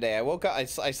feeling good today. I woke up. I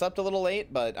slept a little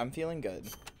late, but I'm feeling good.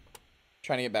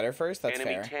 Trying to get better first. That's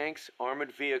Enemy fair. tanks,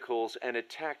 armored vehicles, and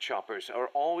attack choppers are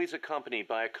always accompanied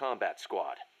by a combat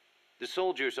squad. The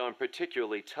soldiers aren't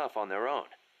particularly tough on their own.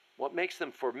 What makes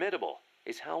them formidable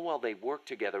is how well they work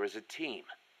together as a team.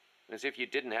 As if you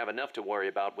didn't have enough to worry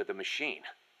about with a machine.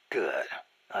 Good.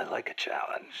 I like a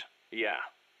challenge. Yeah,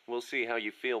 we'll see how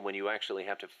you feel when you actually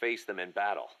have to face them in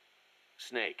battle.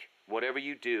 Snake, whatever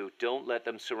you do, don't let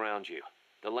them surround you.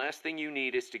 The last thing you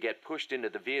need is to get pushed into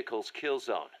the vehicle's kill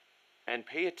zone. And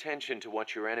pay attention to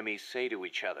what your enemies say to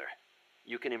each other.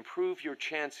 You can improve your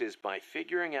chances by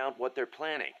figuring out what they're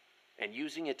planning and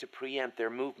using it to preempt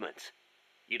their movements.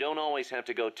 You don't always have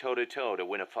to go toe-to-toe to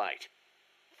win a fight.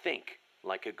 Think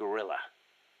like a gorilla.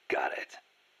 Got it.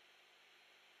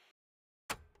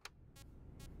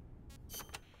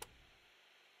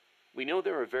 We know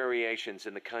there are variations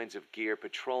in the kinds of gear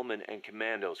patrolmen and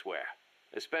commandos wear,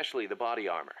 especially the body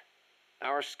armor.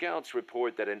 Our scouts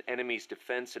report that an enemy's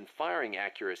defense and firing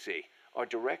accuracy are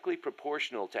directly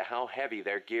proportional to how heavy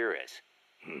their gear is.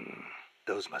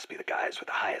 Those must be the guys with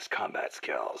the highest combat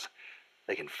skills.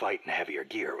 They can fight in heavier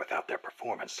gear without their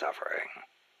performance suffering.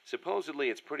 Supposedly,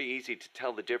 it's pretty easy to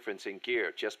tell the difference in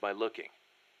gear just by looking.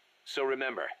 So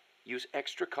remember, use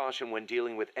extra caution when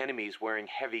dealing with enemies wearing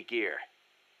heavy gear.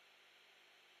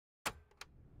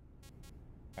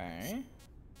 Okay.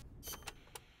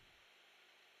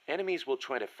 Enemies will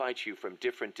try to fight you from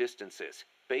different distances,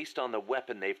 based on the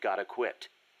weapon they've got equipped.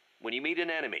 When you meet an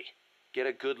enemy, get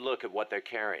a good look at what they're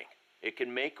carrying. It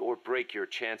can make or break your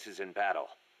chances in battle.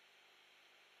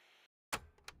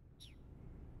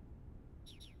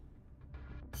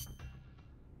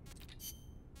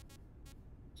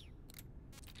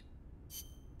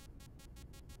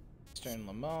 Eastern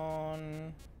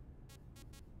Limon.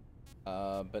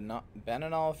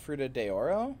 Bananal Fruta de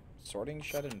Oro? Sorting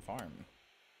shed and farm.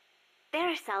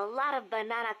 There's a lot of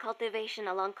banana cultivation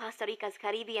along Costa Rica's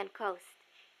Caribbean coast.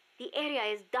 The area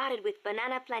is dotted with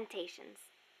banana plantations.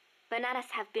 Bananas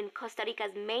have been Costa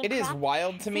Rica's main It is crop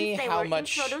wild to me since they how were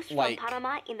much, introduced from like,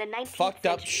 Panama in the 19th fucked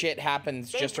up century. shit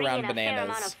happens They just bring around in a fair amount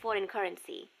of bananas. foreign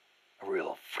currency. A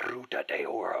real fruta de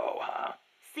oro, huh?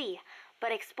 See,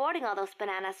 but exporting all those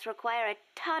bananas require a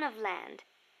ton of land.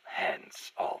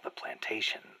 Hence, all the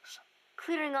plantations.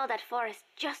 Clearing all that forest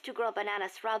just to grow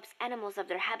bananas robs animals of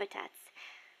their habitats.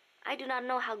 I do not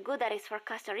know how good that is for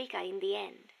Costa Rica in the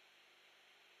end.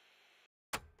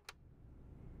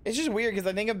 It's just weird because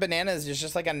I think of bananas as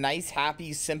just like a nice,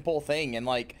 happy, simple thing. And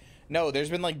like, no,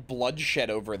 there's been like bloodshed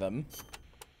over them.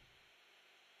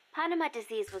 Panama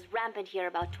disease was rampant here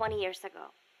about 20 years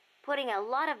ago, putting a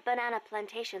lot of banana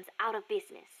plantations out of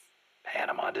business.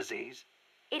 Panama disease?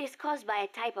 It is caused by a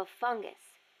type of fungus.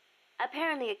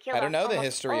 Apparently it killed I don't know the almost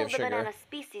history all of the sugar. banana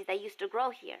species that used to grow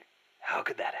here. How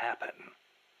could that happen?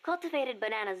 Cultivated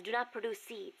bananas do not produce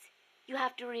seeds. You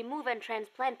have to remove and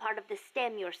transplant part of the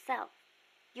stem yourself.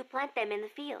 You plant them in the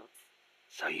fields.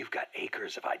 So you've got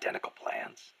acres of identical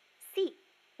plants? See,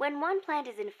 when one plant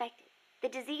is infected, the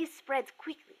disease spreads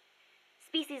quickly.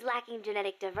 Species lacking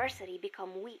genetic diversity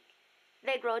become weak.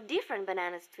 They grow different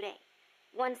bananas today,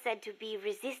 one said to be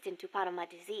resistant to Panama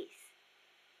disease.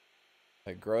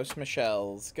 The gross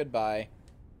Michelles. Goodbye.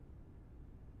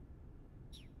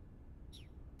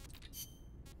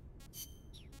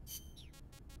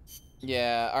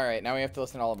 Yeah, alright, now we have to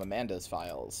listen to all of Amanda's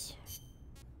files.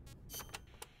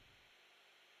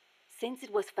 Since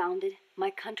it was founded, my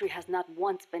country has not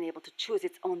once been able to choose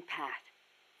its own path.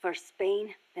 First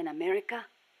Spain, then America.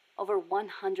 Over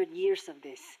 100 years of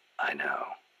this. I know.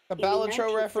 A In the Balatro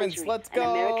 19th reference, century, let's an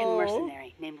go! American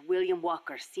mercenary named William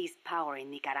Walker seized power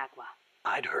in Nicaragua.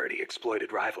 I'd heard he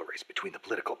exploited rivalries between the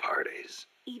political parties.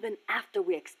 Even after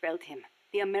we expelled him,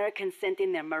 the Americans sent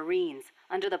in their Marines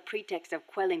under the pretext of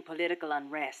quelling political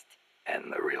unrest.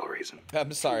 And the real reason?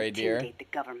 I'm sorry, to dear. intimidate the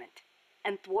government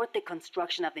and thwart the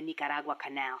construction of the Nicaragua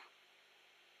Canal.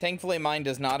 Thankfully mine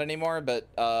does not anymore, but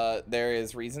there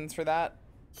is reasons for that.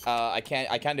 I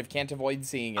kind of can't avoid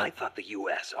seeing I it. thought the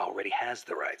U.S. already has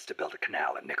the rights to build a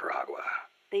canal in Nicaragua.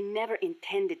 They never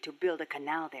intended to build a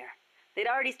canal there. They'd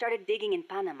already started digging in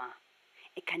Panama.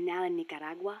 A canal in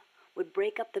Nicaragua would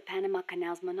break up the Panama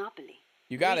Canal's monopoly.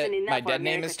 You got Reason it. enough My for dead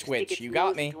name America is to stick Twitch. its You got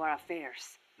nose me. into our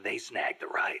affairs. They snagged the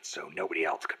rights so nobody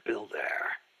else could build there.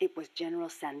 It was General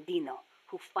Sandino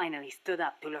who finally stood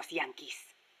up to los Yankees.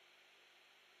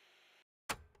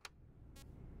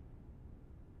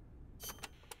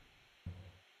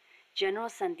 General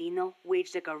Sandino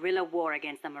waged a guerrilla war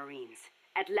against the Marines,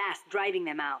 at last driving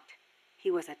them out.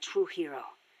 He was a true hero,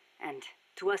 and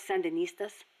to us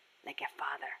Sandinistas, like a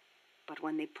father. But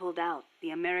when they pulled out, the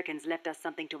Americans left us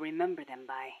something to remember them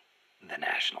by. The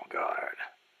National Guard.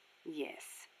 Yes,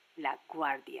 La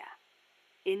Guardia.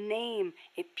 In name,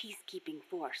 a peacekeeping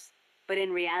force, but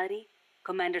in reality,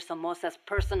 Commander Somoza's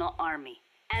personal army,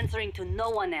 answering to no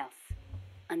one else.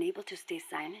 Unable to stay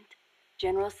silent,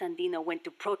 General Sandino went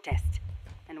to protest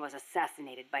and was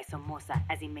assassinated by Somoza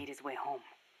as he made his way home.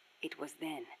 It was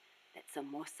then that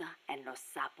Somoza and Los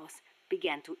Sapos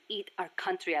began to eat our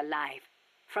country alive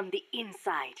from the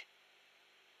inside.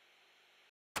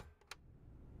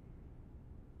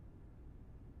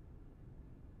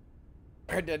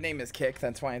 Her dead name is Kick,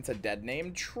 that's why it's a dead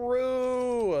name.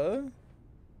 True!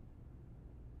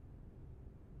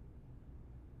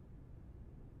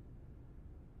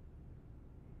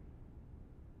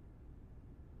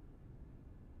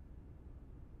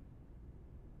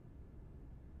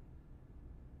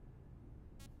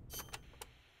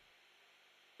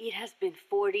 It has been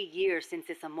 40 years since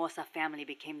the Somoza family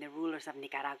became the rulers of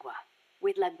Nicaragua.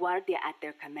 With La Guardia at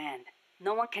their command,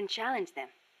 no one can challenge them.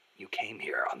 You came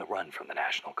here on the run from the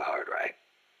National Guard, right?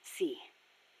 See,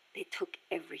 they took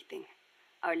everything.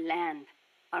 Our land,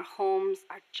 our homes,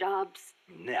 our jobs.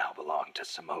 Now belong to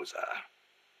Somoza.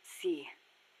 See,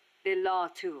 the law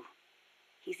too.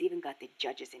 He's even got the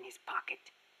judges in his pocket.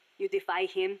 You defy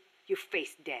him, you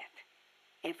face death.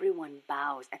 Everyone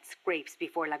bows and scrapes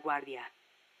before La Guardia.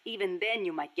 Even then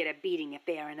you might get a beating if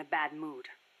they are in a bad mood.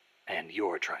 And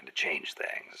you're trying to change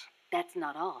things. That's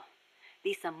not all.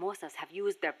 These Somozas have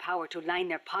used their power to line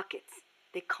their pockets.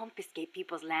 They confiscate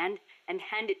people's land and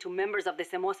hand it to members of the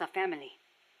Somoza family.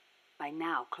 By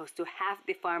now, close to half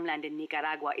the farmland in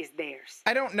Nicaragua is theirs.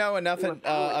 I don't know enough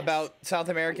about South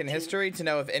American history to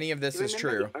know if any of this is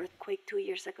true. The earthquake 2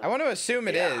 years ago? I want to assume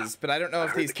it is, but I don't know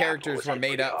if these characters were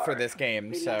made up for this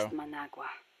game, We so... lost Managua,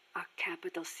 our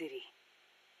capital city.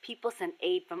 People sent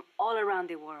aid from all around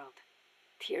the world.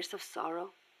 Tears of sorrow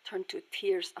turned to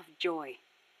tears of joy.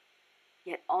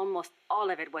 Yet almost all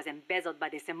of it was embezzled by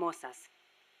the Somozas.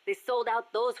 They sold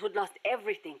out those who'd lost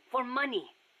everything for money.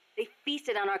 They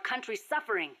feasted on our country's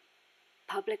suffering.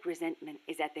 Public resentment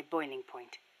is at the boiling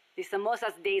point. The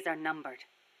Somozas' days are numbered.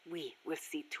 We will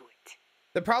see to it.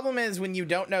 The problem is when you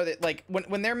don't know that, like,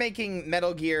 when they're making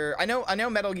Metal Gear, I know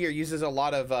Metal Gear uses a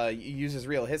lot of, uses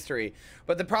real history,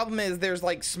 but the problem is there's,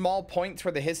 like, small points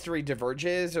where the history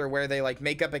diverges or where they, like,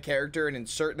 make up a character and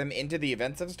insert them into the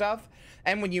events of stuff.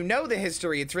 And when you know the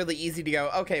history, it's really easy to go,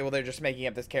 okay, well, they're just making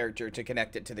up this character to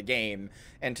connect it to the game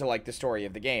and to, like, the story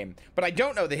of the game. But I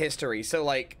don't know the history, so,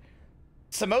 like,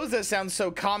 Somoza sounds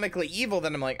so comically evil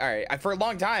that I'm like, all right. For a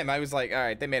long time, I was like, all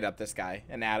right, they made up this guy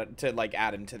and add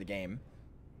him to the game.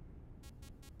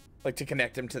 Like, to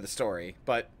connect him to the story.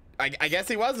 But I guess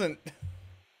he wasn't.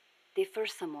 The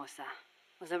first Somoza,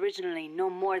 was originally no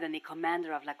more than the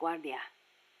commander of La Guardia.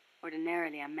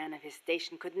 Ordinarily, a man of his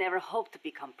station could never hope to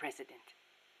become president.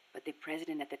 But the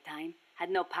president at the time had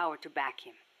no power to back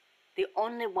him. The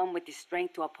only one with the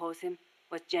strength to oppose him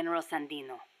was General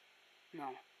Sandino. No,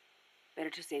 better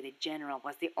to say the general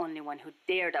was the only one who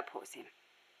dared oppose him.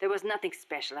 There was nothing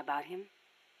special about him.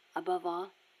 Above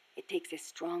all, it takes a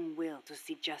strong will to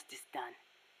see justice done.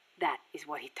 That is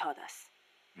what he taught us.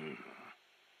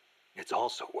 It's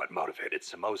also what motivated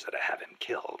Somoza to have him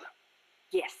killed.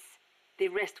 Yes, the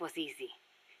rest was easy.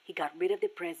 He got rid of the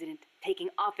president, taking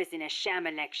office in a sham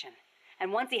election.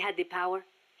 And once he had the power,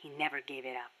 he never gave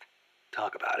it up.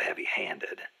 Talk about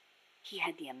heavy-handed. He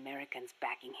had the Americans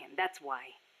backing him, that's why.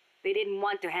 They didn't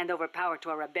want to hand over power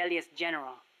to a rebellious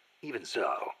general. Even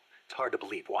so, it's hard to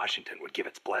believe Washington would give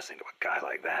its blessing to a guy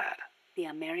like that. The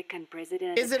American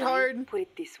president Is it hard? Put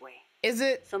it this way. Is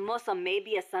it? Somoza may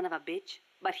be a son of a bitch,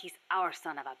 but he's our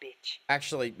son of a bitch.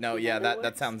 Actually, no, yeah,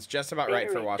 that sounds just about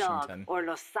right for Washington. Dog or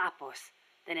Los Sapos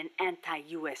than an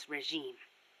anti-US regime.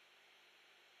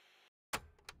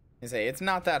 You say, it's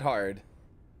not that hard.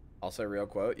 Also, real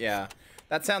quote, yeah.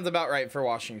 That sounds about right for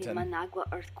Washington. The Managua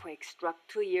earthquake struck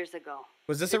 2 years ago.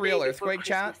 Was this a real earthquake,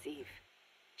 chat? Eve.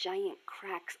 Giant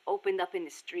cracks opened up in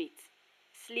the streets.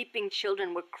 Sleeping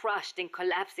children were crushed in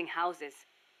collapsing houses.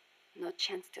 No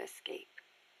chance to escape.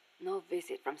 No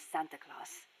visit from Santa Claus.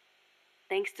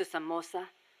 Thanks to Somoza,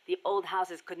 the old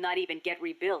houses could not even get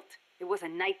rebuilt. It was a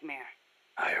nightmare.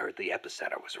 I heard the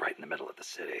epicenter was right in the middle of the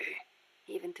city.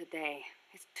 Even today,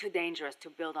 it's too dangerous to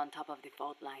build on top of the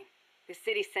fault line. The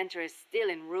city center is still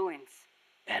in ruins.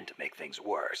 And to make things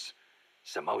worse,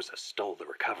 Somoza stole the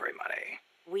recovery money.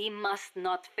 We must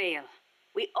not fail.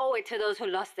 We owe it to those who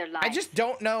lost their lives. I just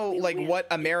don't know, like, what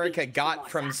America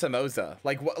got from Somoza.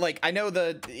 Like, what? Like, I know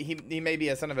he may be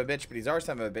a son of a bitch, but he's our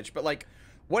son of a bitch. But like,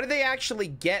 what do they actually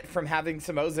get from having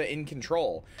Somoza in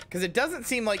control? Because it doesn't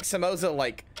seem like Somoza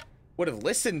like would have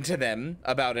listened to them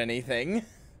about anything.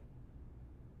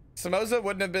 Somoza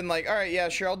wouldn't have been like, all right, yeah,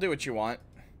 sure, I'll do what you want.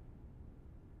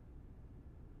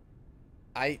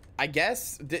 I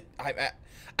guess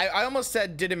I almost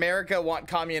said, did America want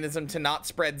communism to not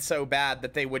spread so bad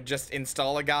that they would just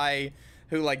install a guy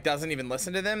who like doesn't even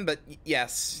listen to them? But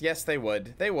yes, they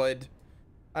would. They would.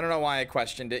 I don't know why I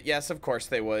questioned it. Yes, of course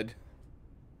they would.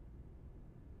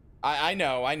 I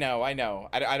know. I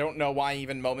don't know why I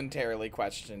even momentarily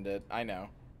questioned it. I know.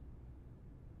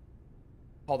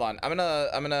 Hold on.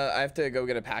 I have to go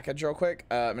get a package real quick.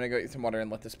 I'm gonna go get some water and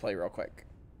let this play real quick.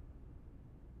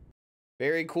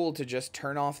 Very cool to just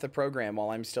turn off the program while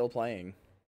I'm still playing.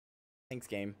 Thanks,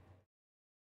 game.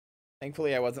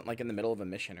 Thankfully, I wasn't like in the middle of a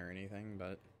mission or anything,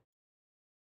 but...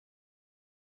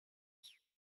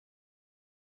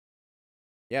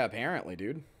 yeah, apparently,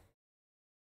 dude.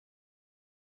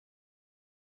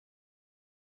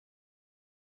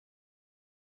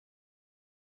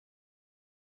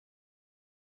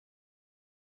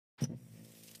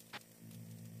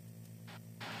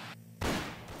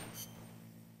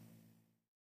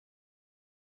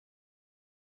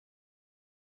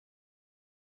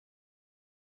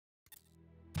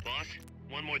 Boss,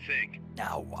 one more thing.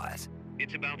 Now what?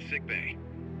 It's about sickbay.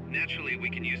 Naturally, we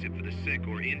can use it for the sick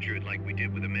or injured like we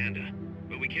did with Amanda,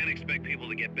 but we can't expect people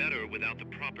to get better without the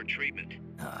proper treatment.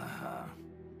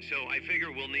 So I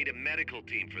figure we'll need a medical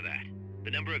team for that.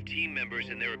 The number of team members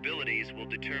and their abilities will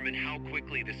determine how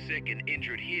quickly the sick and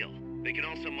injured heal. They can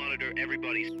also monitor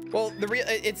everybody's... well,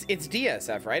 it's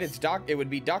DSF, right? It would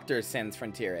be Doctors Sans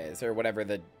Frontières, or whatever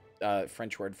the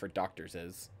French word for doctors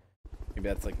is. Maybe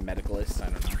that's like medicalists, I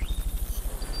don't know.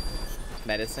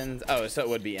 Medicines? Oh, so it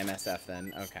would be MSF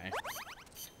then. Okay.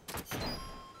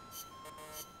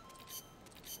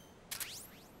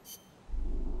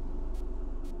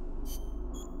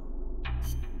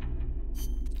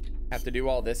 Have to do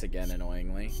all this again,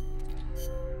 annoyingly.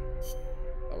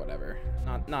 But whatever.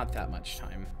 Not that much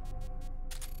time.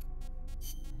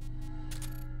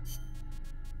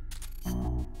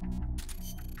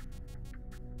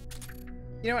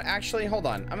 You know what? Actually, hold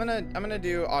on. I'm gonna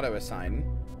do auto assign.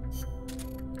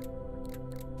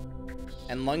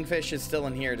 And Lungfish is still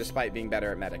in here despite being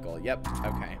better at medical. Yep.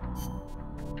 Okay.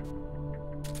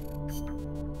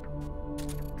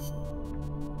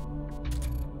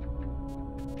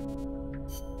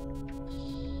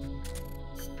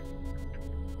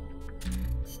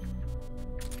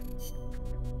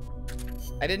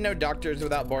 I didn't know Doctors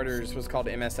Without Borders was called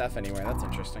MSF anywhere. That's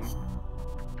interesting.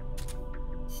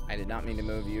 I did not mean to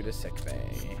move you to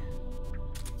sickbay.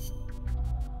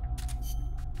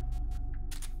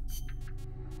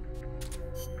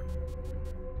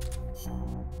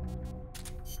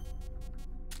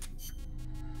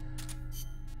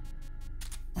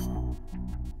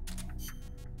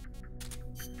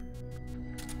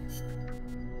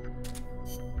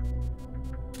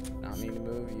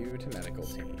 move you to medical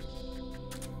team.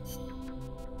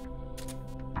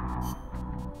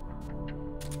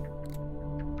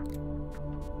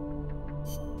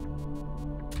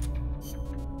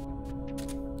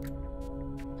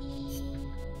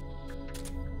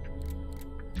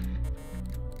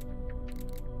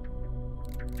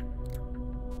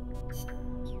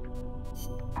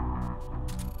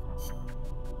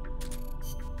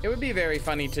 It would be very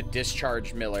funny to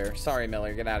discharge Miller. Sorry,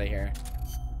 Miller, get out of here.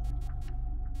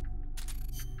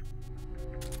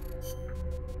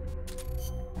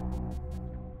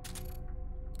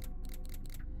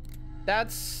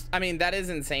 That's, I mean, that is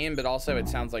insane, but also it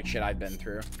sounds like shit I've been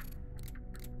through.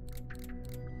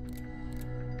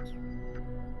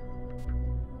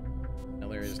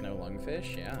 Miller is no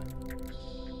lungfish, yeah.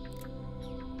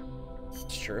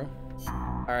 It's true.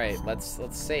 All right, let's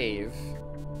save.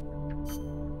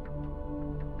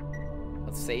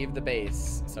 Let's save the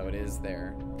base so it is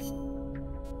there.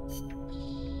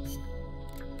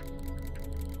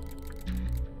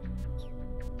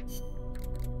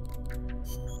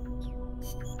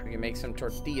 We can make some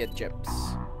tortilla chips.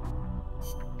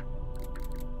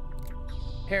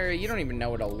 Harry, you don't even know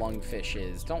what a lungfish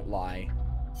is. Don't lie.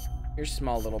 Your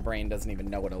small little brain doesn't even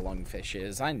know what a lungfish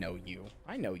is. I know you.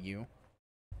 I know you.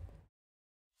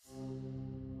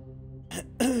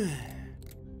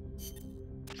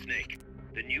 Snake,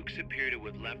 the nukes appear to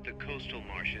have left the coastal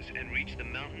marshes and reached the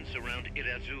mountains around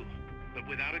Irazu. But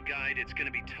without a guide, it's going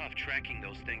to be tough tracking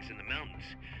those things in the mountains.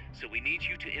 So we need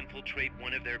you to infiltrate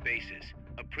one of their bases,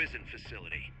 a prison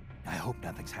facility. I hope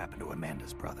nothing's happened to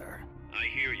Amanda's brother. I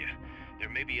hear you. There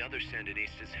may be other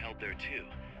Sandinistas held there too.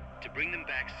 To bring them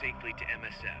back safely to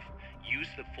MSF, use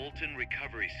the Fulton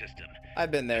recovery system.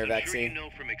 I've been there, I'm sure Vexy. you know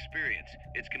from experience,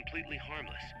 it's completely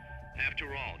harmless.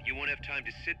 After all, you won't have time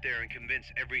to sit there and convince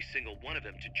every single one of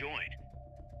them to join.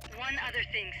 One other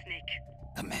thing, Snake.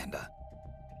 Amanda.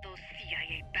 Those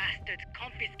CIA bastards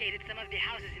confiscated some of the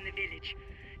houses in the village.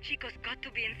 Chico's got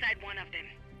to be inside one of them.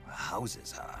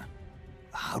 Houses, huh?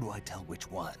 How do I tell which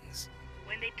ones?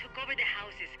 When they took over the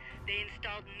houses, they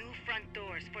installed new front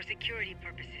doors for security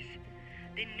purposes.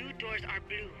 The new doors are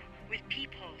blue, with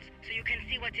peepholes, so you can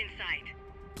see what's inside.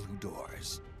 Blue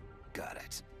doors. Got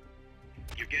it.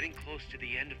 You're getting close to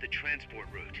the end of the transport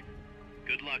route.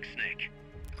 Good luck, Snake.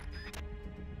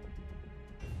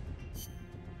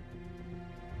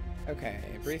 Okay,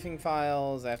 briefing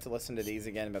files. I have to listen to these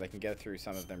again, but I can get through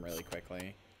some of them really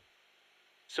quickly.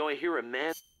 So I hear a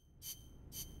man.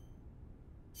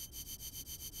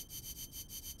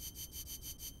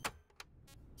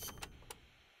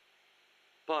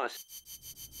 Boss.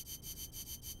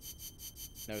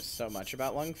 Knows so much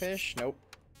about lungfish? Nope.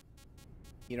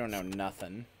 You don't know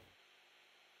nothing.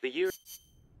 The year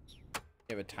You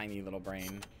have a tiny little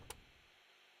brain.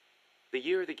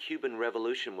 the Cuban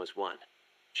Revolution was won.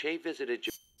 Che visited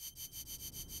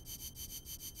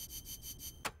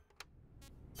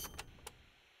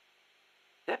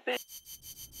that bad.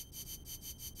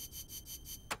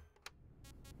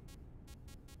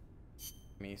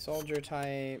 Me soldier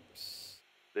types.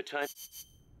 The time.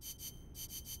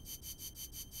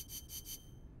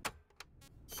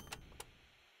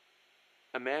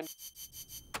 A man.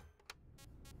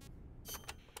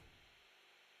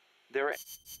 There.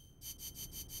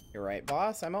 You're right,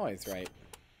 boss. I'm always right.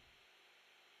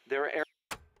 There are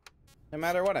No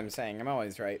matter what I'm saying, I'm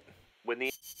always right. when the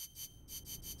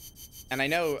And I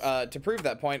know, to prove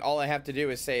that point, all I have to do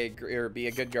is say, or be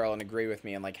a good girl and agree with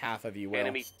me, and like half of you will.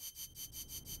 enemy.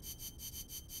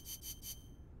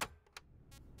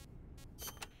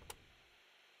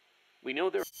 We know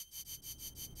there.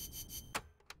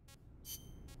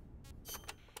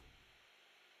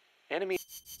 Enemy.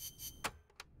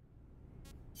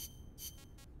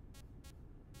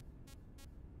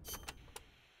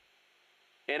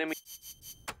 Enemy.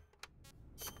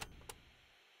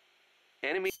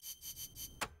 Enemy.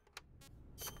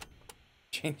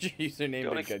 Change your username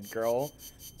Don't to good girl.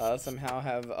 Somehow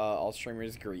have all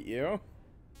streamers greet you.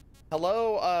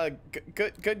 Hello,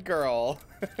 good girl.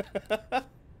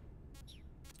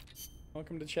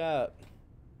 Welcome to chat.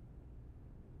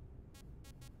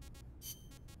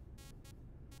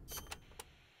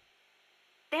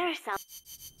 There are some.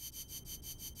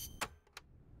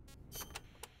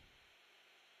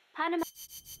 Panama.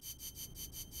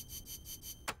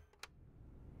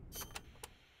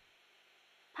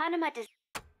 Panama does.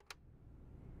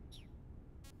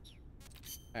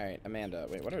 Alright, Amanda.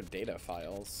 Wait, what are data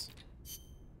files?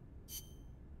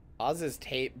 Oz's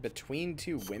tape between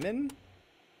two women?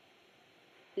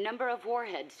 Number of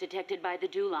warheads detected by the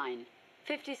dew line,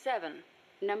 57.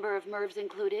 Number of MIRVs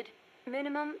included,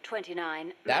 minimum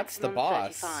 29, That's the maximum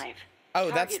boss. 35. Oh,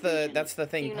 Target region, that's the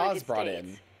thing United Paz brought States,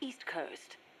 in. East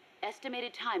Coast.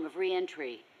 Estimated time of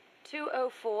re-entry,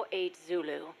 2048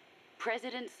 Zulu.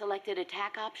 President selected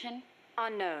attack option?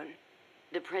 Unknown.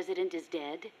 The president is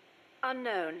dead?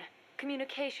 Unknown.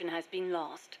 Communication has been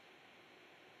lost.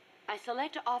 I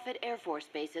select Offutt Air Force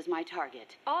Base as my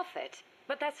target. Offutt?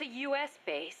 But that's a U.S.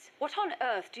 base. What on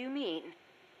earth do you mean?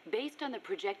 Based on the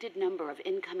projected number of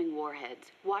incoming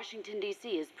warheads, Washington, D.C.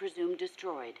 is presumed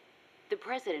destroyed. The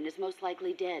president is most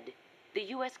likely dead. The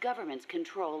U.S. government's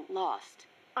control lost.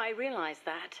 I realize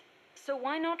that. So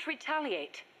why not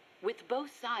retaliate? With both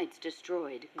sides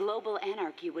destroyed, global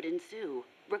anarchy would ensue.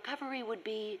 Recovery would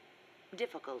be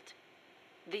difficult.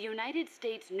 The United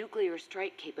States' nuclear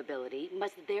strike capability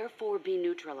must therefore be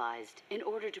neutralized in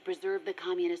order to preserve the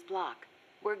communist bloc,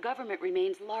 where government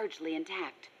remains largely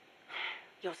intact.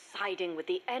 You're siding with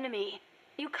the enemy.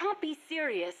 You can't be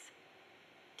serious.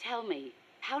 Tell me,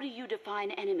 how do you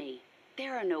define enemy?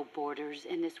 There are no borders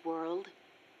in this world.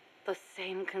 The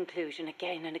same conclusion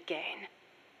again and again.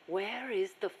 Where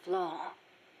is the flaw?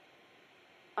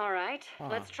 All right,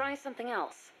 let's try something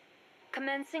else.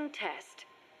 Commencing test.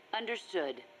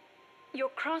 Understood. You're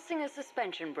crossing a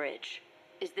suspension bridge.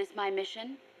 Is this my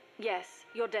mission? Yes,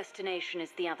 your destination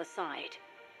is the other side.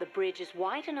 The bridge is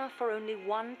wide enough for only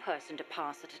one person to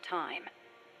pass at a time.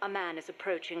 A man is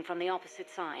approaching from the opposite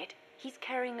side. He's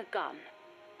carrying a gun.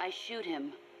 I shoot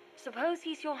him. Suppose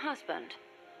he's your husband.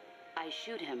 I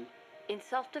shoot him. In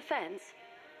self-defense?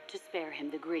 To spare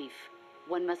him the grief.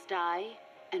 One must die,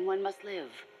 and one must live.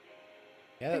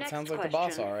 Yeah, that sounds like the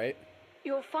boss, all right.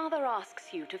 Your father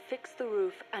asks you to fix the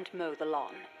roof and mow the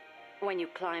lawn. When you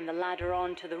climb the ladder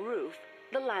onto the roof,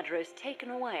 the ladder is taken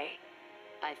away.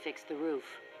 I fix the roof.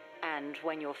 And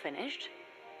when you're finished?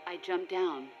 I jump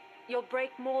down. You'll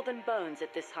break more than bones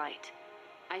at this height.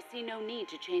 I see no need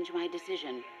to change my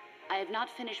decision. I have not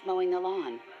finished mowing the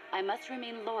lawn. I must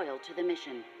remain loyal to the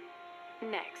mission.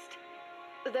 Next.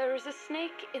 There is a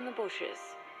snake in the bushes.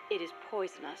 It is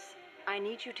poisonous. I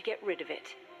need you to get rid of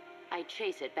it. I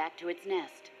chase it back to its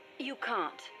nest. You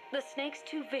can't. The snake's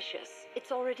too vicious.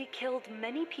 It's already killed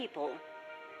many people.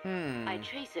 I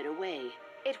chase it away.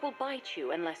 It will bite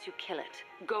you unless you kill it.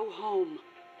 Go home.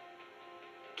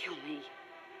 Kill me.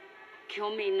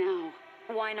 Kill me now.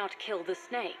 Why not kill the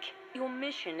snake? Your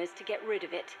mission is to get rid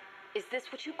of it. Is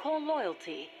this what you call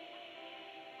loyalty?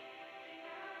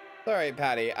 Alright,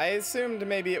 Patty. I assumed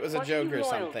maybe it was a joke or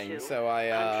something, so I,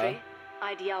 Country?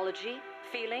 Ideology?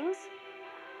 Feelings?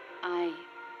 I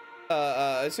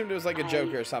assumed it was like a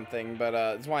joke or something, but,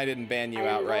 that's why I didn't ban you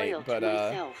outright, but,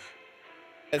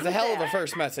 it's a hell of a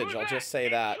first message, I'll just say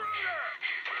that.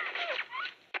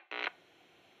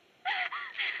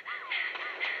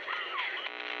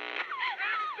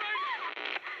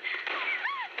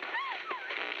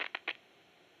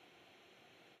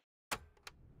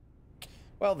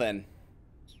 Well then.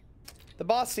 The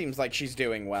boss seems like she's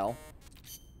doing well.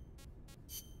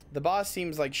 The boss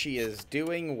seems like she is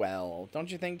doing well. Don't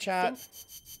you think, chat?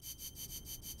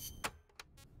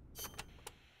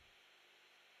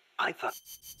 I thought...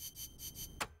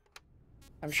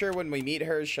 I'm sure when we meet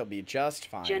her, she'll be just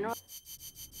fine.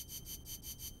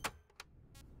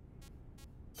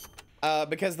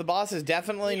 Because the boss is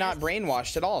definitely not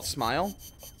brainwashed at all, Smile.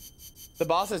 The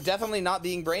boss is definitely not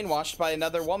being brainwashed by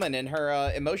another woman, and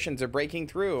her emotions are breaking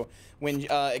through when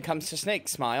it comes to Snake,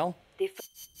 Smile.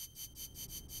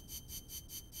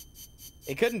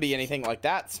 It couldn't be anything like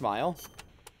that, Smile.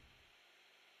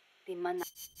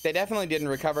 They definitely didn't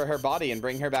recover her body and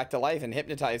bring her back to life and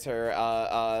hypnotize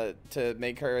her to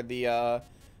make her the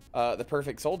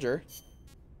perfect soldier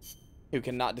who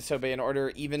cannot disobey an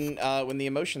order even when the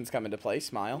emotions come into play,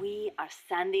 Smile. We are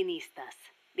Sandinistas,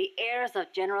 the heirs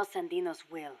of General Sandino's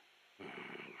will.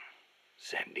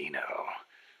 Sandino,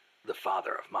 the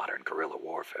father of modern guerrilla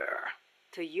warfare.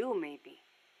 To you, maybe.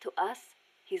 To us,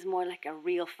 he's more like a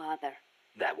real father.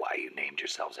 That why you named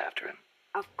yourselves after him?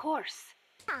 Of course.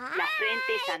 La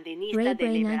Frente Sandinista de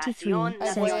Liberación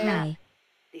Nacional.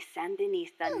 The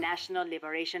Sandinista National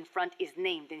Liberation Front is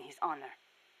named in his honor.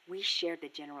 We share the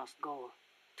general's goal,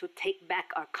 to take back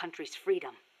our country's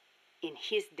freedom. In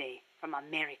his day, from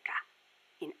America.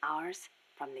 In ours,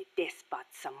 from the despot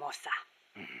Somoza.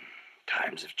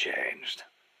 Times have changed,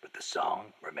 but the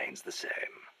song remains the same.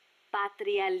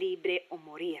 Patria libre o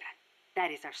morir.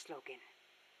 That is our slogan.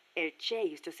 El Che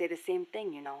used to say the same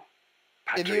thing, you know.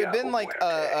 If you had Patria been like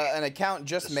muerte. an account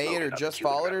just The made slogan or of the just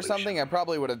Cuban followed or something, I Revolution.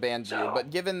 probably would have banned you. So, But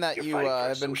given that you're you fighting for a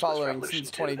have been socialist following revolution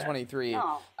since too, then? 2023,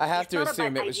 No, I have it's to not about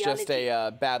assume it was just ideology.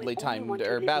 a badly We only timed want to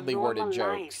or live badly normal worded joke.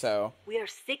 lives. So We are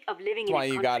sick of living that's in why a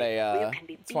you country got where you can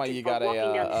be that's why beaten you for got walking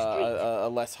down the street. a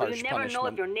less Where harsh you never know if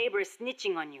punishment. your neighbor is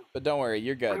snitching on you. But don't worry,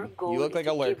 you're Our good. goal You look is like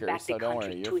to a give lurker, back so the don't country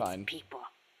worry, to you're its fine. people.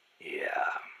 Yeah.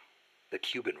 The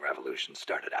Cuban Revolution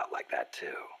started out like that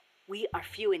too. We are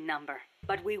few in number,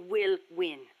 but we will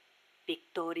win.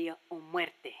 Victoria o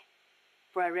muerte.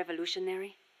 For a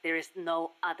revolutionary, there is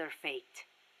no other fate.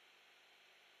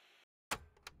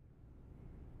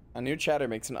 A new chatter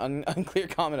makes an unclear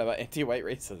comment about anti-white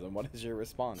racism. What is your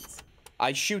response?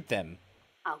 I shoot them.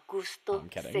 Augusto I'm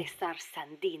kidding. Cesar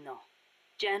Sandino,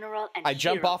 general and I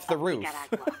jump hero off the of roof.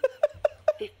 Nicaragua.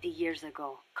 50 years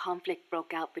ago, conflict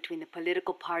broke out between the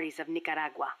political parties of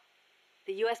Nicaragua.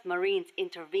 The U.S. Marines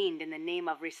intervened in the name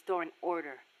of restoring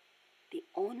order. The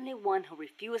only one who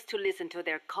refused to listen to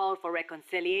their call for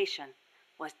reconciliation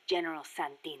was General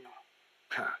Sandino.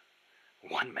 Huh.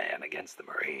 One man against the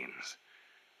Marines.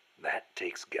 That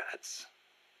takes guts.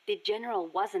 The general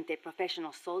wasn't a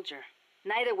professional soldier.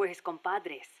 Neither were his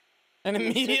compadres. And He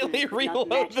immediately certainly could not reload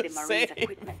match the the Marines' save.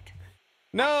 equipment.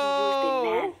 He used the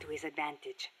No! land to his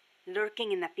advantage,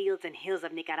 lurking in the fields and hills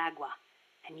of Nicaragua,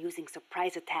 and using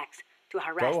surprise attacks to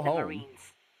harass Go the home.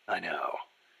 Marines. I know.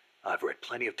 I've read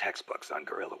plenty of textbooks on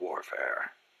guerrilla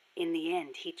warfare. In the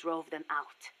end, he drove them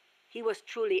out. He was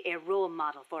truly a role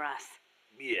model for us.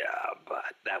 Yeah,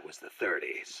 but that was the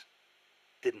 30s.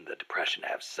 Didn't the Depression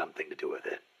have something to do with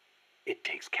it? It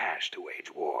takes cash to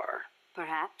wage war.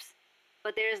 Perhaps.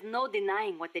 But there is no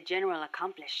denying what the general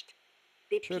accomplished.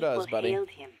 The Sure people does, buddy. hailed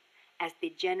him as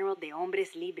the General de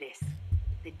Hombres Libres,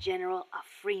 the General of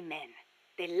Free Men.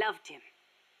 They loved him.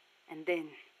 And then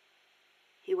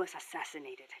he was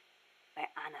assassinated by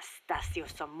Anastasio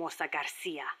Somoza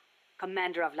Garcia,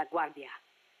 commander of La Guardia.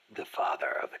 The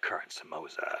father of the current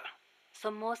Somoza.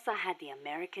 Somoza had the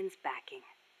Americans' backing.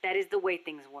 That is the way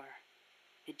things were.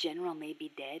 The general may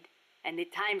be dead, and the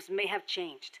times may have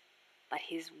changed, but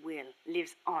his will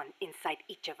lives on inside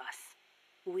each of us.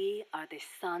 We are the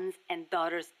sons and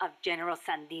daughters of General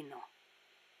Sandino.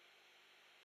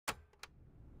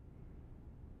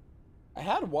 I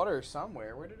had water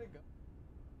somewhere. Where did it go?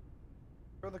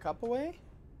 Throw the cup away?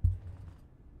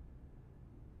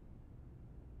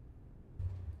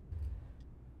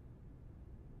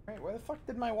 Alright, where the fuck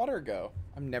did my water go?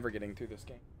 I'm never getting through this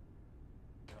game.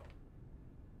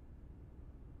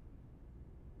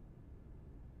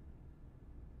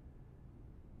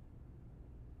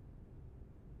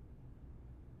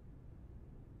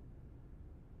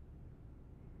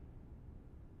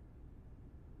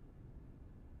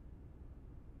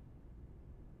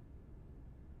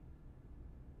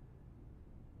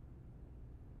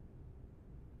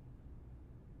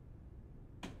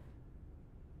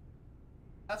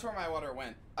 That's where my water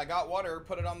went. I got water,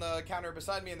 put it on the counter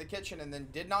beside me in the kitchen, and then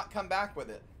did not come back with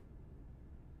it.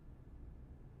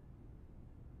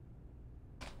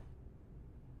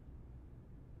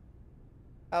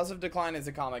 House of Decline is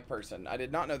a comic person. I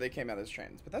did not know they came out as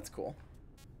trans, but that's cool.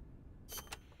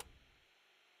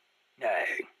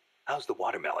 Hey, how's the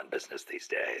watermelon business these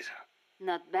days?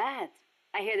 Not bad.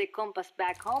 I hear the compas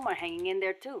back home are hanging in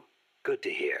there too. Good to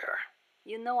hear.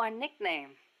 You know our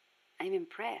nickname. I'm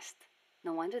impressed.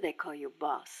 No wonder they call you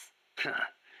boss.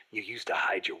 You used to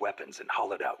hide your weapons in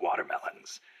hollowed-out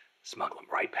watermelons, smuggle them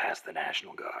right past the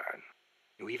National Guard.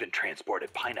 You even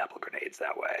transported pineapple grenades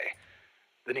that way.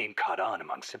 The name caught on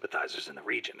among sympathizers in the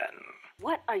region and...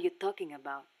 What are you talking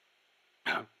about?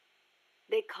 Huh?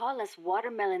 They call us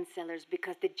watermelon sellers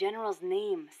because the general's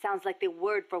name sounds like the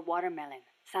word for watermelon.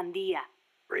 Sandia.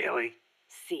 Really?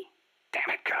 Si.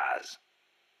 Damn it, Kaz.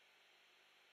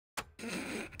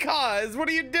 Kaz, what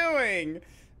are you doing?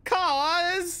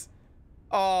 Kaz!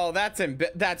 Oh,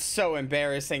 that's so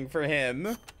embarrassing for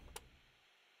him.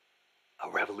 A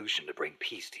revolution to bring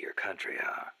peace to your country,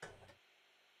 huh?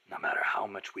 No matter how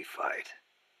much we fight,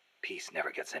 peace never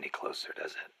gets any closer,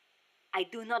 does it? I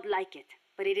do not like it,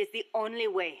 but it is the only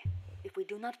way. If we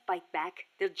do not fight back,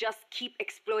 they'll just keep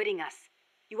exploiting us.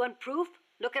 You want proof?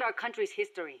 Look at our country's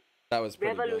history. That was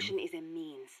pretty Revolution good. is a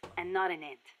means and not an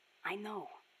end. I know.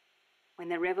 When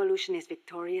the revolution is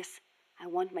victorious, I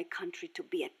want my country to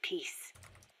be at peace.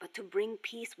 But to bring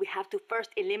peace, we have to first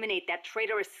eliminate that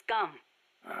traitorous scum.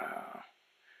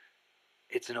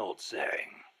 It's an old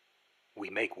saying. We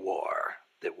make war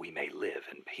that we may live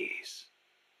in peace.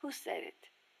 Who said it?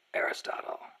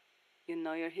 Aristotle. You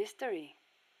know your history.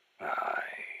 I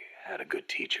had a good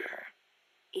teacher.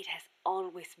 It has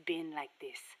always been like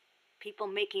this. People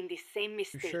making the same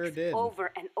mistakes sure did.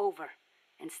 over and over.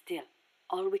 And still,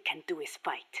 all we can do is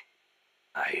fight.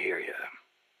 I hear you.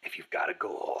 If you've got a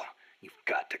goal, you've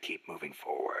got to keep moving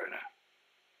forward.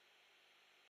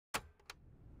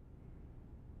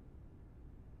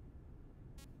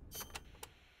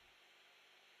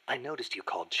 I noticed you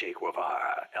called Che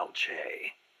Guevara El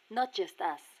Che. Not just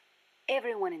us.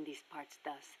 Everyone in these parts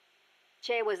does.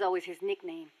 Che was always his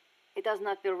nickname. It does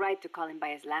not feel right to call him by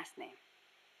his last name.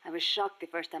 I was shocked the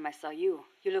first time I saw you.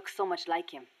 You look so much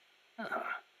like him.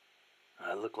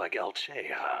 I look like El Che,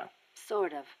 huh?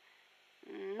 Sort of.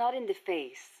 Not in the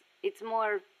face. It's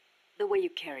more the way you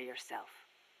carry yourself.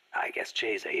 I guess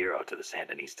Che's a hero to the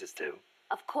Sandinistas, too.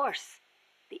 Of course.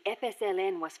 The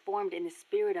FSLN was formed in the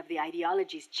spirit of the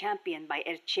ideologies championed by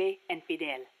El Che and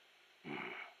Fidel.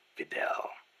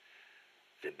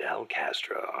 Fidel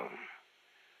Castro.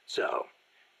 So,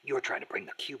 you're trying to bring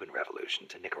the Cuban Revolution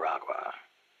to Nicaragua.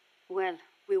 Well,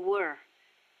 we were.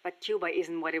 But Cuba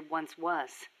isn't what it once was.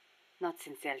 Not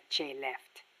since El Che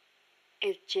left.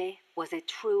 El Che was a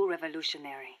true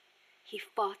revolutionary. He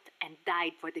fought and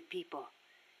died for the people.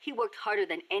 He worked harder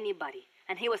than anybody,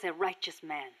 and he was a righteous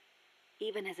man.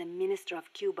 Even as a minister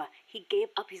of Cuba, he gave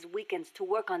up his weekends to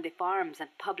work on the farms and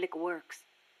public works.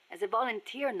 As a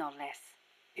volunteer, no less.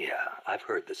 Yeah, I've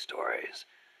heard the stories.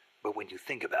 But when you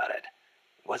think about it,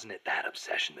 wasn't it that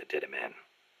obsession that did him in?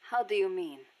 How do you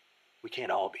mean? We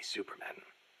can't all be supermen.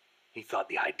 He thought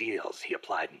the ideals he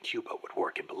applied in Cuba would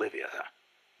work in Bolivia,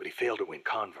 but he failed to win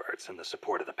converts and the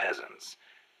support of the peasants,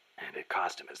 and it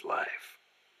cost him his life.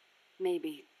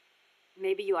 Maybe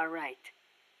you are right.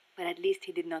 But at least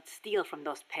he did not steal from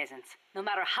those peasants, no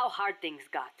matter how hard things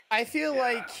got. I feel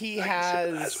like he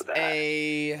has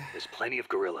There's plenty of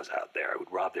guerrillas out there who'd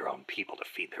rob their own people to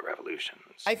feed their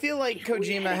revolutions. I feel like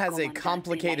Kojima has a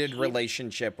complicated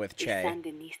relationship with Che. The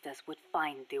Sandinistas would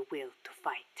find the will to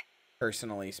fight.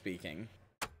 Personally speaking.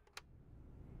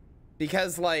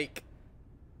 Because, like,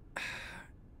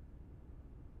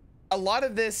 a lot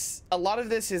of this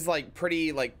is, like,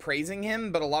 pretty, like, praising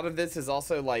him, but a lot of this is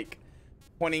also, like,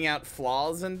 pointing out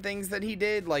flaws and things that he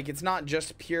did. Like, it's not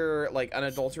just pure, like,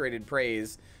 unadulterated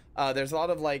praise. There's a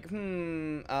lot of, like,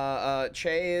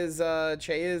 Che is,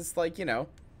 like, you know,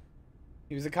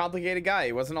 he was a complicated guy.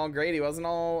 He wasn't all great. He wasn't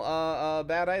all,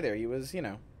 bad either. He was, you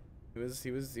know, he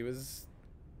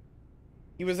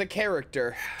was a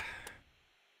character.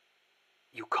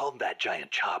 You called that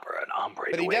giant chopper an hombre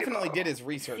But he nuevo. definitely did his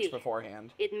research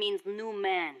beforehand. It means new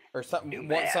man. Or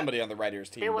something. Somebody on the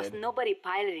writers team There was did. nobody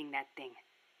piloting that thing.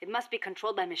 It must be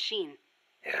controlled by machine.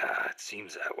 Yeah, it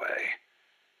seems that way.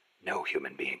 No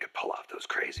human being could pull off those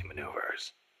crazy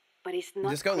maneuvers. But it's not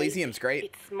Disco crazy. Elysium's great.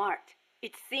 It's smart.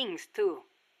 It sings, too.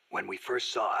 When we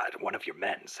first saw it, one of your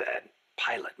men said,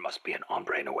 pilot must be an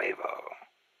hombre nuevo.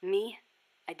 Me?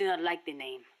 I do not like the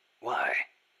name. Why?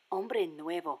 Hombre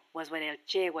nuevo was what El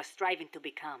Che was striving to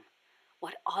become.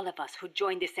 What all of us who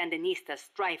joined the Sandinistas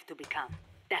strive to become.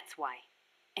 That's why.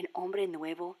 An hombre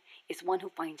nuevo is one who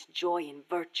finds joy in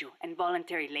virtue and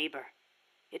voluntary labor.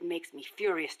 It makes me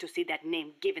furious to see that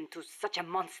name given to such a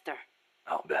monster.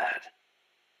 I'll bet.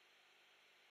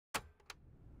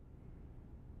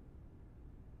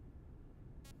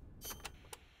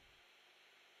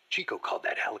 Chico called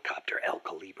that helicopter El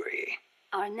Colibri.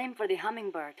 Our name for the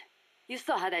hummingbird. You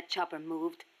saw how that chopper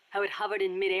moved, how it hovered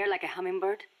in midair like a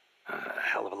hummingbird? A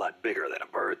hell of a lot bigger than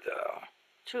a bird, though.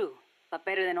 True, but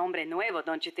better than hombre nuevo,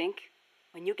 don't you think?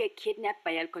 When you get kidnapped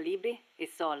by El Colibri,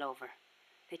 it's all over.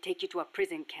 They take you to a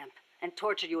prison camp and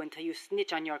torture you until you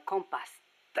snitch on your compas.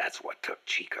 That's what took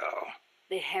Chico.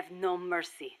 They have no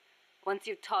mercy. Once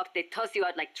you've talked, they toss you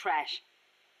out like trash.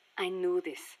 I knew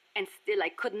this, and still I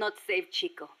could not save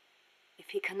Chico. If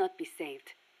he cannot be saved,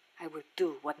 I will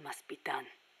do what must be done.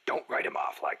 Don't write him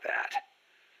off like that.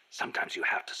 Sometimes you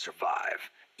have to survive,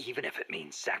 even if it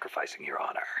means sacrificing your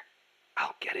honor.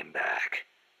 I'll get him back.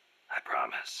 I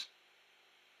promise.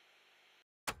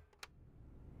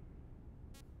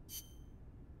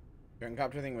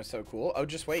 Dreamcopter thing was so cool. Oh,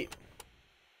 just wait.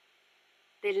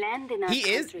 The land in our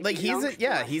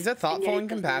he's a thoughtful and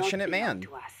compassionate man.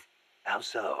 How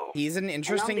so? He's an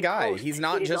interesting guy. He's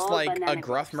not just like a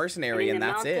gruff mercenary and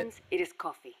that's it. It is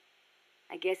coffee.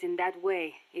 I guess in that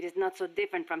way, it is not so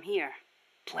different from here.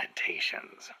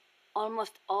 Plantations.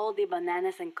 Almost all the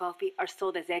bananas and coffee are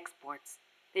sold as exports.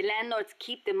 The landlords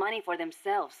keep the money for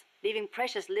themselves, leaving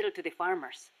precious little to the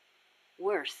farmers.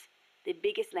 Worse, the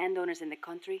biggest landowners in the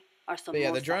country are Somoza. But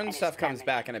yeah, the drone stuff comes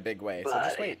back in a big way, so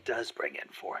just wait. It does bring in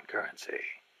foreign currency.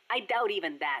 I doubt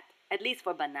even that, at least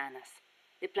for bananas.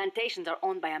 The plantations are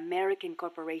owned by American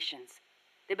corporations.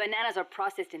 The bananas are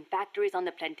processed in factories on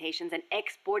the plantations and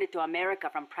exported to America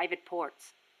from private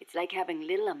ports. It's like having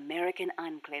little American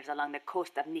enclaves along the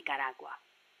coast of Nicaragua.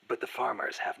 But the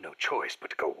farmers have no choice but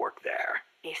to go work there.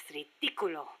 Es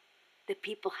ridículo. The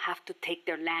people have to take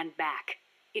their land back.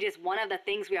 It is one of the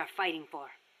things we are fighting for.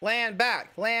 Land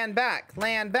back, land back,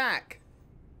 land back.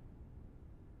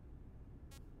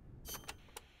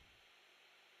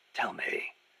 Tell me,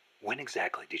 when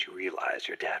exactly did you realize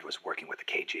your dad was working with the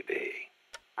KGB?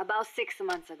 About 6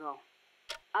 months ago.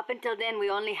 Up until then,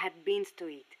 we only had beans to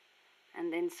eat.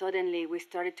 And then suddenly we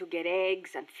started to get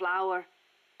eggs and flour.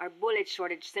 Our bullet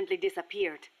shortage simply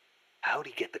disappeared. How'd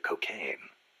he get the cocaine?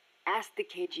 Ask the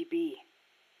KGB.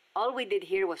 All we did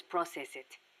here was process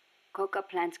it. Coca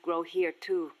plants grow here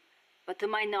too. But to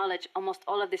my knowledge, almost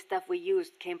all of the stuff we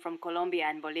used came from Colombia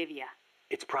and Bolivia.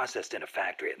 It's processed in a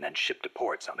factory and then shipped to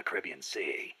ports on the Caribbean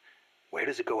Sea. Where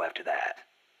does it go after that?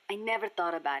 I never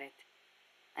thought about it.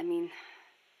 I mean,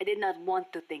 I did not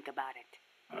want to think about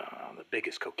it. The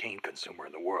biggest cocaine consumer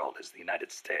in the world is the United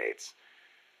States.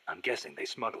 I'm guessing they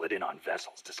smuggle it in on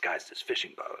vessels disguised as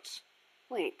fishing boats.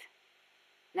 Wait.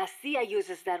 La CIA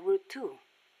uses that route too.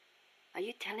 Are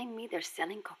you telling me they're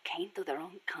selling cocaine to their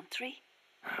own country?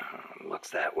 Looks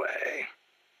that way.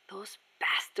 Those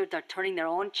bastards are turning their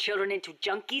own children into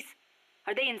junkies?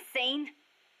 Are they insane?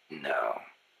 No,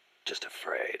 just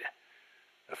afraid.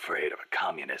 Afraid of a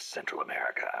communist Central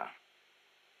America.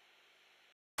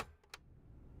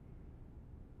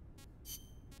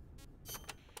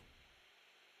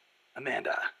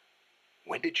 Amanda,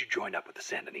 when did you join up with the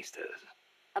Sandinistas?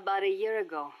 About a year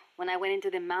ago, when I went into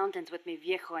the mountains with mi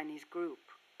viejo and his group.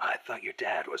 I thought your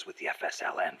dad was with the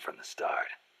FSLN from the start.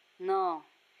 No,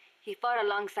 he fought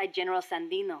alongside General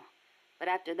Sandino, but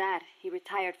after that, he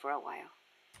retired for a while.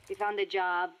 He found a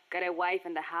job, got a wife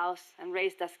and a house, and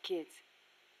raised us kids.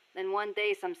 Then one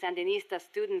day, some Sandinista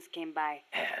students came by.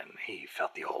 And he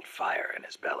felt the old fire in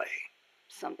his belly.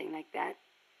 Something like that.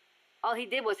 All he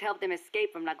did was help them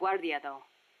escape from La Guardia, though.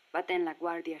 But then La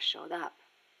Guardia showed up.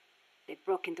 They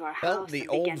broke into our house. Felt the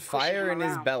old fire in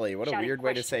his belly. What a weird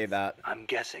way to say that. I'm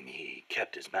guessing he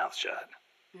kept his mouth shut.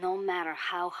 No matter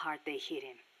how hard they hit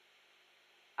him.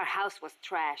 Our house was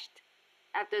trashed.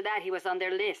 After that, he was on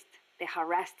their list. They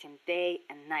harassed him day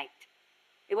and night.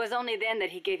 It was only then that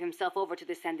he gave himself over to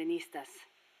the Sandinistas.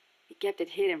 He kept it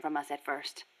hidden from us at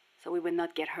first, so we would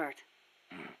not get hurt.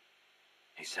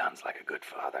 He sounds like a good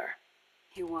father.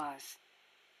 He was.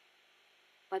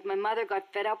 But my mother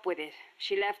got fed up with it.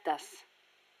 She left us.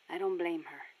 I don't blame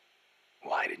her.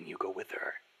 Why didn't you go with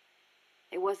her?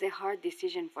 It was a hard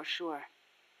decision for sure.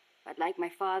 But like my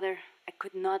father, I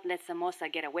could not let Somoza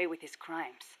get away with his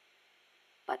crimes.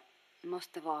 But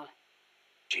most of all...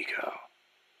 Chico.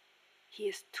 He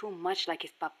is too much like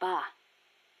his papa.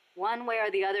 One way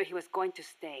or the other, he was going to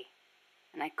stay.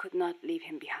 And I could not leave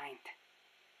him behind.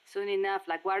 Soon enough,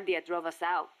 La Guardia drove us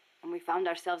out, and we found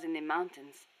ourselves in the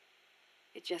mountains.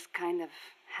 It just kind of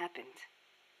happened.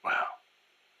 Well,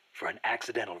 for an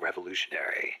accidental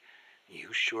revolutionary,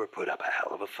 you sure put up a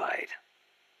hell of a fight.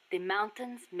 The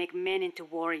mountains make men into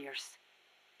warriors.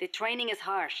 The training is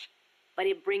harsh, but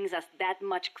it brings us that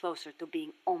much closer to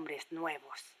being hombres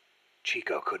nuevos.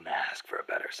 Chico couldn't ask for a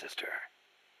better sister.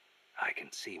 I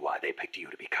can see why they picked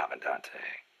you to be Commandante.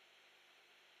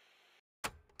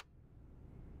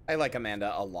 I like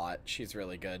Amanda a lot. She's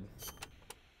really good.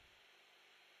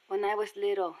 When I was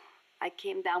little, I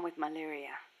came down with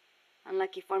malaria.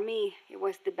 Unlucky for me, it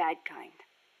was the bad kind.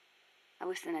 I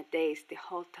was in a daze the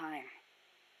whole time.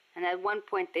 And at one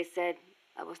point they said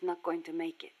I was not going to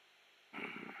make it.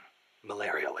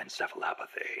 Malarial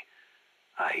encephalopathy.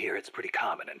 I hear it's pretty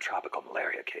common in tropical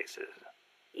malaria cases.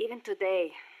 Even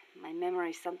today, my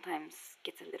memory sometimes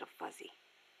gets a little fuzzy.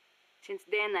 Since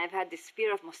then, I've had this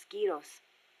fear of mosquitoes.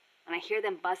 When I hear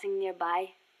them buzzing nearby,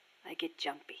 I get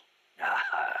jumpy.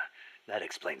 Ah, that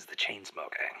explains the chain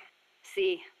smoking.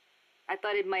 See, I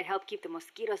thought it might help keep the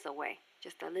mosquitoes away,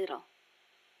 just a little.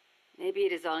 Maybe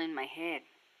it is all in my head.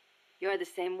 You're the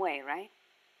same way, right?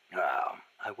 Well,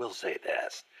 I will say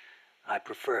this. I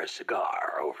prefer a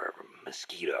cigar over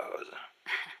mosquitoes.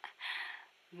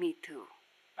 Me too.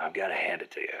 I've got to hand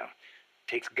it to you.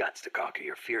 Takes guts to conquer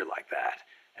your fear like that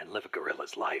and live a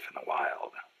guerrilla's life in the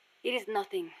wild. It is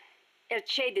nothing. El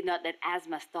Che did not let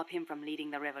asthma stop him from leading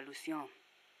the revolution.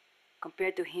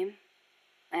 Compared to him,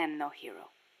 I am no hero.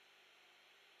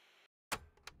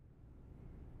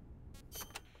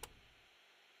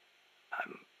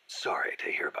 I'm sorry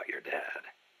to hear about your dad.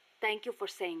 Thank you for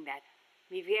saying that.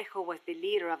 Mi viejo was the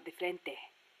leader of the Frente.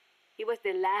 He was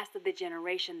the last of the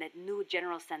generation that knew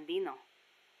General Sandino.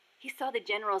 He saw the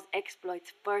general's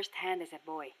exploits firsthand as a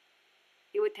boy.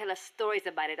 He would tell us stories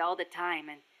about it all the time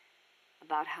and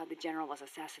about how the general was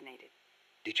assassinated.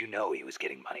 Did you know he was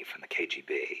getting money from the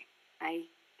KGB? I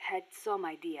had some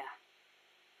idea,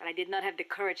 but I did not have the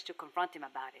courage to confront him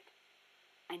about it.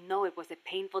 I know it was a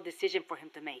painful decision for him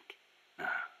to make.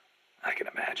 I can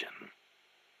imagine.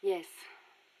 Yes,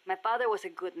 my father was a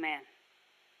good man.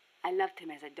 I loved him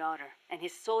as a daughter, and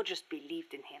his soldiers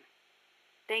believed in him.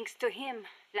 Thanks to him,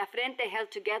 La Frente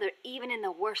held together even in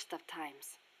the worst of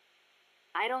times.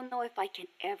 I don't know if I can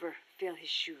ever fill his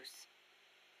shoes.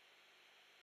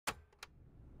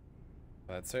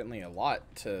 That's certainly a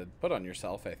lot to put on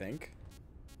yourself, I think.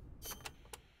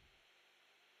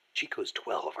 Chico's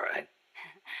 12, right?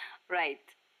 Right.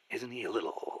 Isn't he a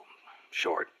little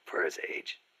short for his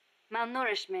age?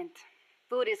 Malnourishment.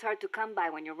 Food is hard to come by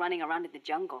when you're running around in the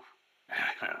jungle.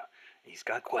 He's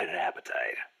got quite an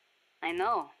appetite. I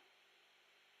know.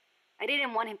 I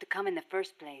didn't want him to come in the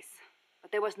first place,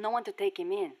 but there was no one to take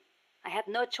him in. I had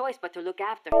no choice but to look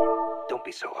after him. Don't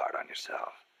be so hard on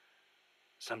yourself.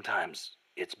 Sometimes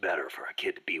it's better for a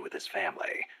kid to be with his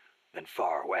family than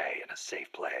far away in a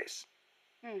safe place.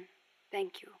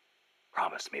 Thank you.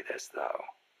 Promise me this, though.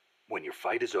 When your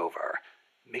fight is over,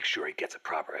 make sure he gets a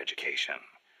proper education.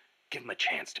 Give him a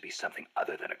chance to be something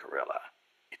other than a gorilla.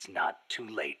 It's not too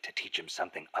late to teach him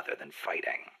something other than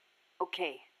fighting.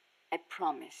 Okay, I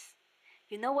promise.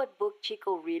 You know what book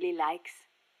Chico really likes?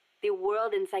 The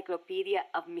World Encyclopedia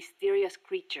of Mysterious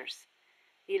Creatures.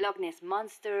 The Loch Ness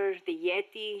Monster, the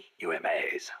Yeti.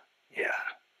 UMAs. Yeah,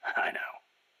 I know.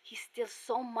 He's still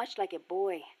so much like a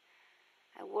boy.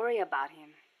 I worry about him.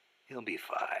 He'll be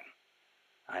fine.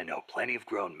 I know plenty of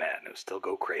grown men who still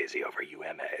go crazy over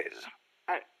UMAs.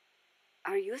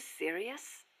 Are you serious?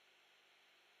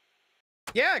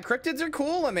 Yeah, cryptids are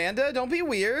cool, Amanda. Don't be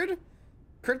weird.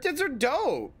 Cryptids are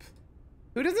dope.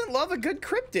 Who doesn't love a good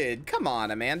cryptid? Come on,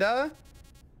 Amanda.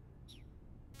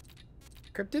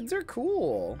 Cryptids are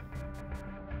cool.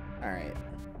 All right.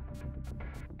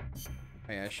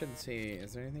 Hey, I should see.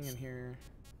 Is there anything in here?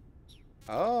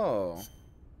 Oh.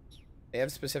 They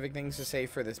have specific things to say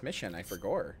for this mission. I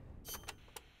forgot.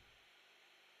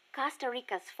 Costa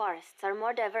Rica's forests are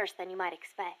more diverse than you might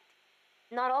expect.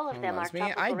 Not all of them are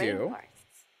tropical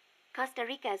rainforests. Costa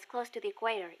Rica is close to the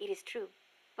equator, it is true,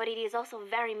 but it is also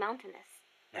very mountainous.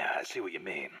 Yeah, I see what you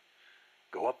mean.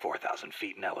 Go up 4,000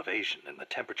 feet in elevation and the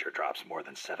temperature drops more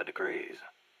than 7 degrees.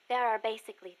 There are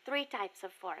basically 3 types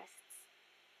of forests.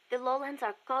 The lowlands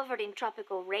are covered in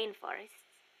tropical rainforests,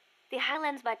 the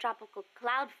highlands by tropical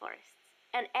cloud forests,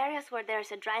 and areas where there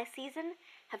is a dry season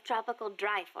have tropical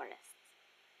dry forests.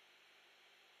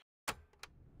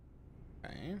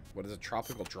 Okay. What is a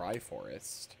tropical dry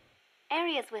forest?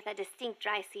 Areas with a distinct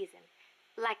dry season,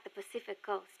 like the Pacific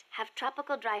coast, have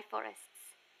tropical dry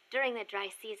forests. During the dry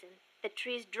season, the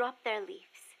trees drop their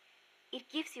leaves. It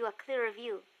gives you a clearer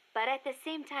view, but at the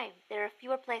same time, there are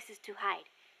fewer places to hide.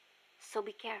 So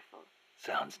be careful.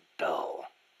 Sounds dull.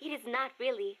 It is not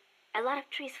really. A lot of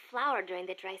trees flower during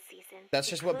the dry season. That's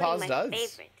just what Paz does.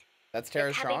 Favorite. That's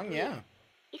Terra Strong, yeah.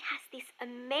 It has these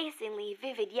amazingly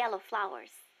vivid yellow flowers.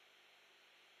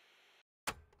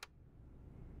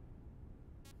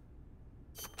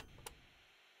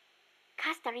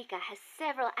 Costa Rica has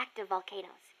several active volcanoes,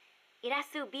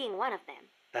 Irasu being one of them.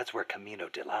 That's where Camino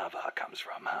de Lava comes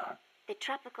from, huh? The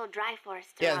tropical dry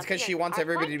forests. Yeah, it's because she wants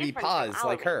everybody to be Paz,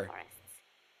 like her.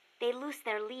 They lose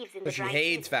their leaves in but the dry she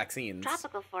hates season. vaccines.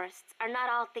 Tropical forests are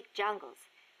not all thick jungles.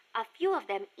 A few of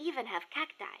them even have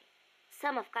cacti.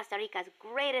 Some of Costa Rica's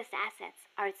greatest assets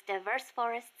are its diverse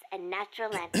forests and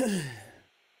natural landscapes.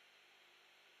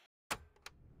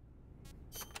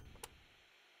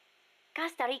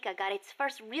 Costa Rica got its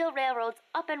first real railroads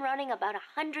up and running about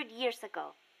 100 years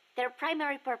ago. Their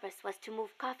primary purpose was to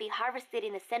move coffee harvested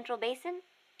in the Central Basin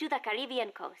to the Caribbean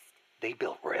coast. They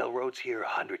built railroads here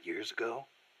 100 years ago?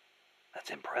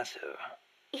 That's impressive.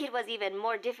 It was even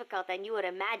more difficult than you would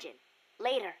imagine.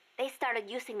 Later, they started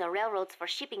using the railroads for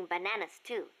shipping bananas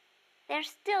too. There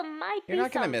still might be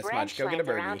some branch lines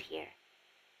around here.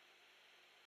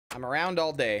 I'm around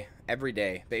all day, every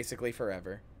day, basically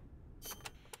forever.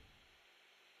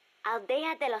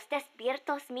 Aldea de los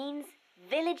Despiertos means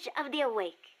Village of the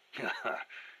Awake.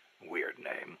 Weird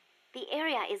name. The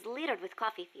area is littered with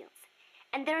coffee fields,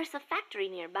 and there is a factory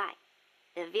nearby.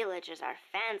 The villagers are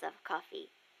fans of coffee,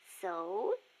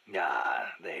 so... Nah,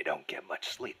 they don't get much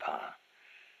sleep, huh?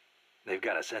 They've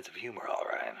got a sense of humor, all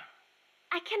right.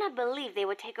 I cannot believe they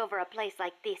would take over a place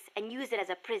like this and use it as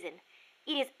a prison.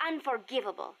 It is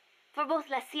unforgivable for both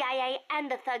the CIA and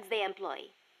the thugs they employ.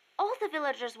 All the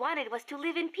villagers wanted was to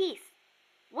live in peace.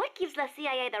 What gives the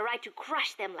CIA the right to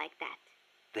crush them like that?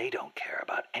 They don't care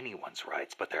about anyone's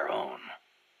rights but their own.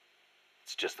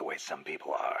 It's just the way some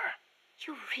people are.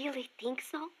 You really think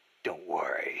so? Don't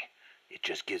worry. It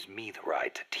just gives me the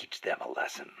right to teach them a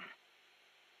lesson.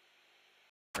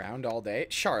 Around all day.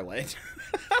 Charlotte.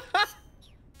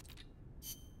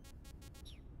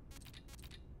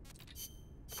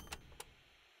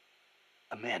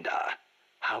 Amanda,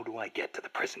 how do I get to the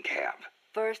prison camp?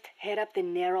 First, head up the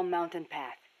narrow mountain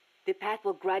path. The path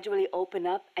will gradually open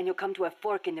up and you'll come to a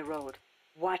fork in the road.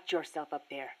 Watch yourself up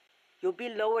there. You'll be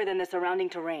lower than the surrounding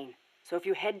terrain, so if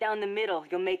you head down the middle,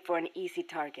 you'll make for an easy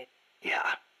target.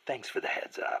 Yeah, thanks for the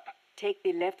heads up. Take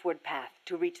the leftward path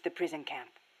to reach the prison camp.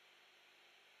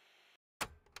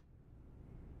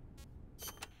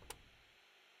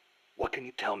 What can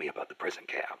you tell me about the prison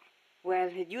camp? Well,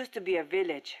 it used to be a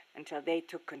village until they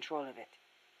took control of it.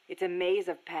 It's a maze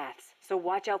of paths, so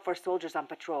watch out for soldiers on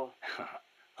patrol.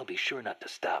 I'll be sure not to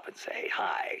stop and say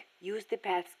hi. Use the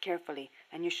paths carefully,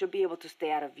 and you should be able to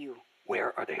stay out of view.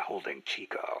 Where are they holding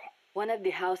Chico? One of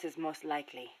the houses, most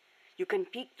likely. You can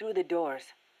peek through the doors.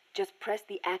 Just press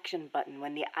the action button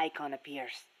when the icon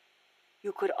appears.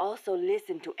 You could also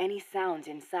listen to any sounds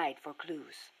inside for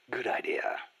clues. Good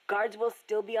idea. Guards will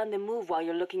still be on the move while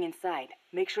you're looking inside.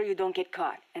 Make sure you don't get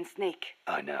caught. And Snake.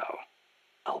 I know.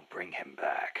 I'll bring him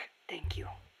back. Thank you.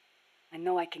 I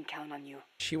know I can count on you.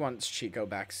 She wants Chico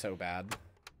back so bad.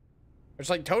 It's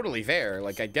like totally fair.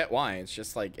 Like I get why. It's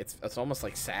just like it's almost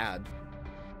like sad.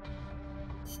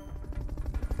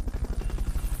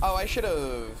 Oh, I should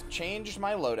have changed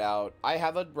my loadout. I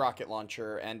have a rocket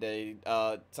launcher and a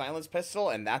silenced pistol,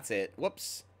 and that's it.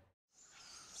 Whoops.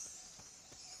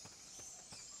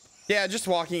 Yeah, just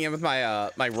walking in with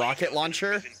my my rocket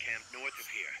launcher.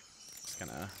 Just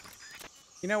gonna.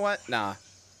 You know what? Nah.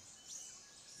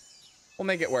 We'll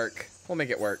make it work. We'll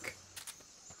make it work.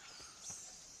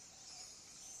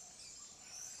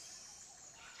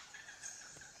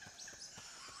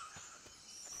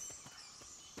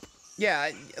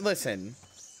 Yeah, listen.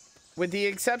 With the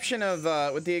exception of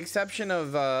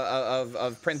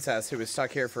Princess, who is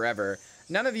stuck here forever,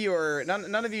 none of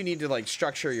you need to like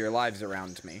structure your lives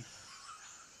around me.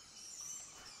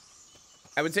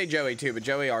 I would say Joey too, but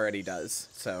Joey already does,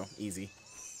 so easy.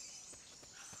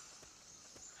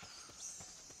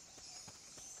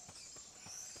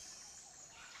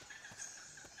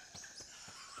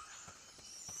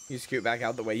 You scoot back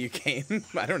out the way you came.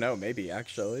 I don't know, maybe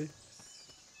actually.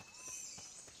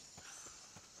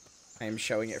 I am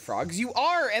showing it frogs. You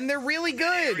are, and they're really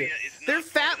good. They're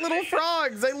fat little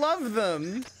frogs. I love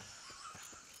them.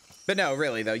 But no,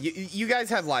 really though, you guys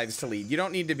have lives to lead. You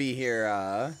don't need to be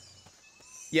here.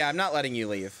 Yeah, I'm not letting you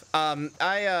leave.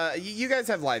 You guys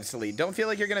have lives to lead. Don't feel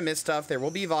like you're gonna miss stuff. There will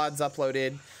be VODs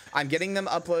uploaded. I'm getting them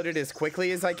uploaded as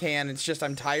quickly as I can. It's just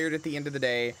I'm tired at the end of the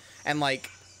day, and like,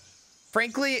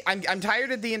 frankly, I'm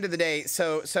tired at the end of the day.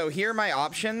 So here are my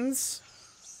options.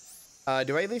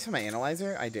 Do I at least have my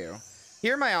analyzer? I do.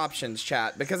 Here are my options,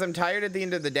 chat, because I'm tired at the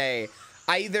end of the day.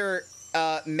 Either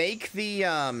make the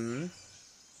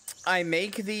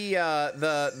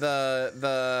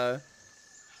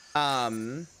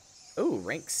ooh,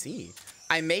 rank C.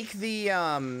 I make the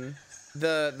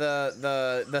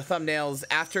thumbnails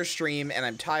after stream, and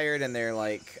I'm tired, and they're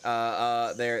like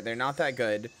they're not that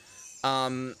good.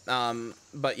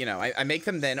 But you know, I make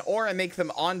them then, or I make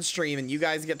them on stream and you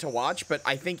guys get to watch. But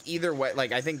I think either way,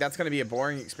 like, I think that's going to be a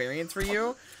boring experience for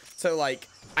you. So like,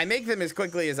 I make them as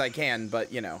quickly as I can,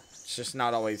 but you know, it's just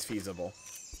not always feasible.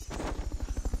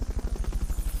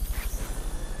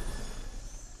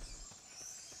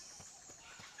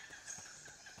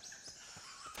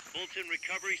 Bolton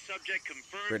recovery subject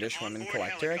confirmed. British woman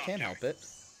collector, I can't help it.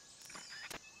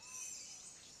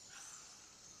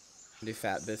 Do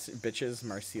fat bitches,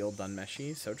 Marcel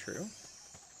Dunmeshi, so true.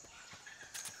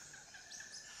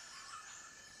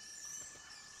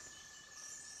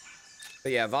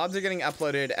 But yeah, VODs are getting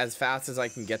uploaded as fast as I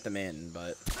can get them in,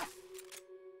 but...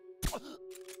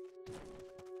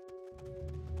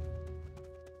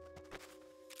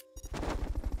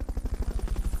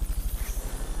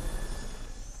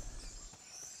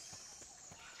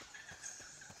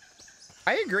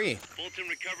 I agree. Bolton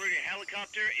recovery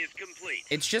helicopter is complete.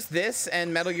 It's just this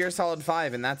and Metal Gear Solid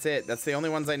 5, and that's it. That's the only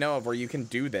ones I know of where you can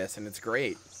do this, and it's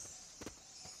great.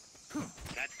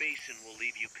 That basin will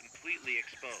leave you completely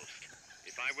exposed.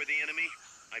 If I were the enemy,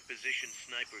 I'd position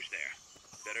snipers there.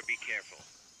 Better be careful.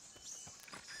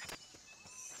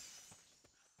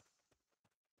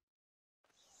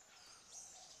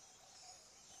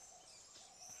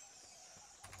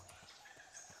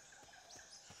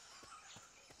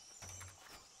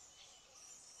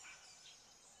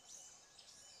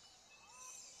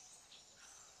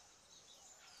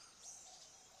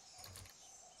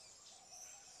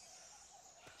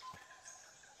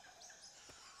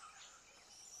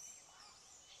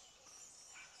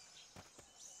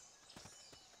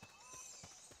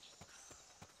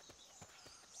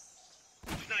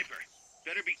 sniper.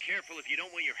 Better be careful if you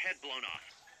don't want your head blown off.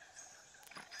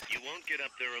 You won't get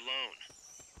up there alone.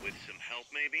 With some help,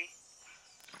 maybe?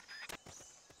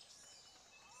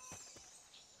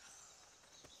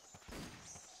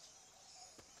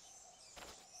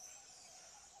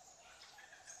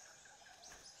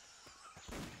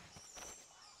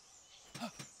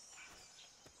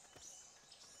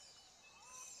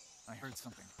 I heard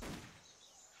something.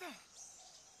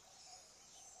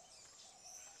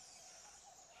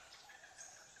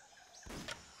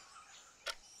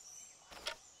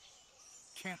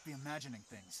 Can't be imagining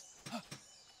things.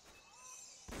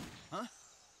 Huh?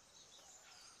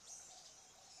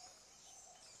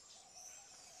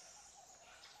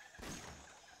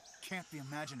 Can't be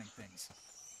imagining things.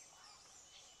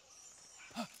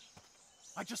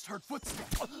 I just heard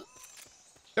footsteps.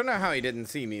 Don't know how he didn't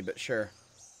see me, but sure.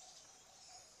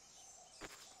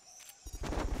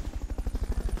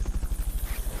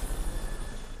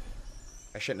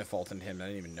 I shouldn't have faulted him. I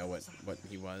didn't even know what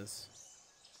he was.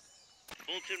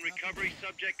 Fulton recovery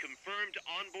subject confirmed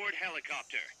onboard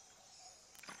helicopter.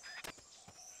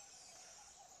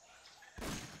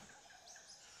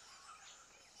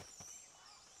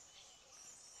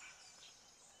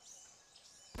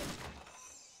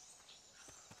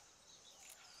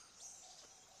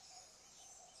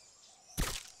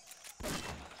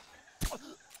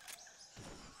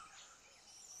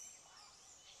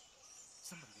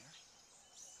 Somebody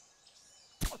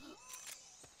there?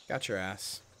 Got your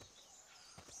ass.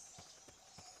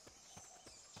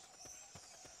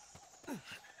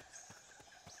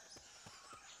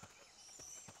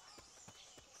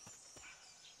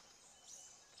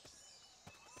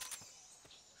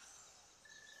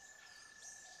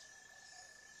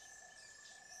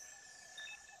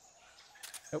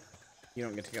 Nope. You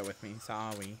don't get to go with me.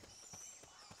 Sorry.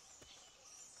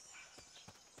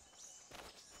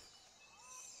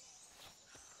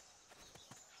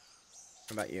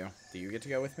 What about you? Do you get to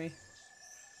go with me?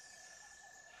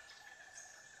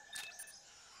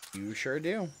 You sure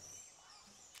do.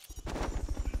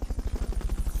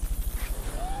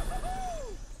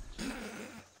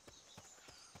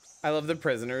 I love the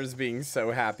prisoners being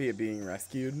so happy at being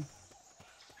rescued.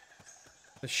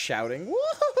 The shouting,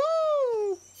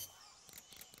 woohoo!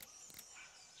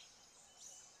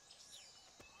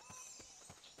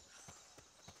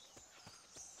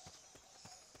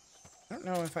 I don't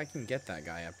know if I can get that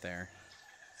guy up there.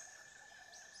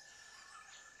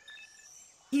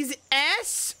 He's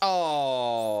S?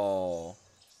 Oh.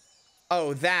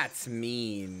 Oh, that's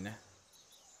mean.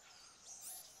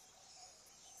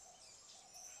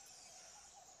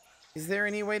 Is there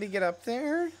any way to get up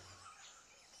there?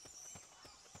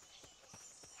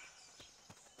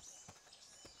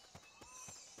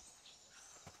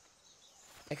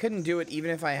 I couldn't do it even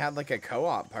if I had like a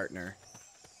co-op partner.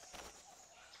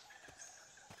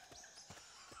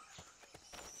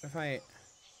 If I...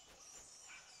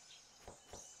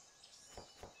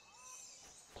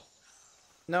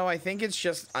 No, I think it's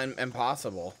just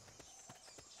impossible.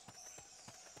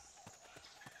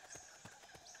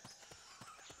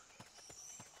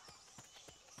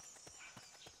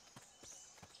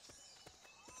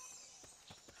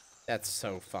 That's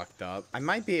so fucked up. I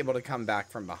might be able to come back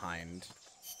from behind.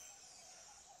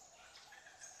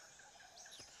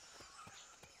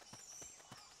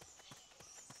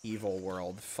 Evil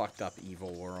world. Fucked up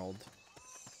evil world.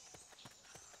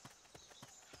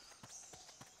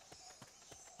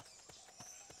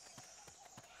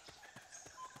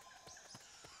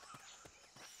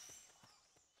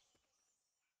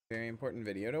 Very important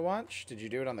video to watch. Did you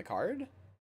do it on the card?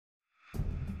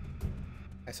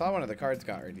 I saw one of the cards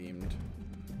got redeemed.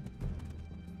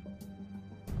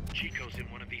 Chico's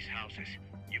in one of these houses.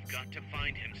 You've got to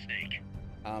find him, Snake.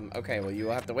 Okay, well, you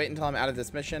will have to wait until I'm out of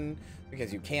this mission,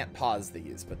 because you can't pause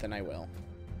these, but then I will.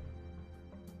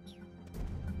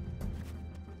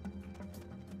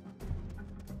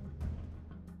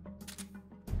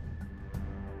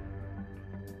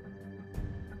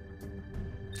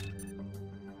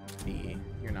 B,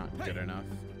 you're not good enough.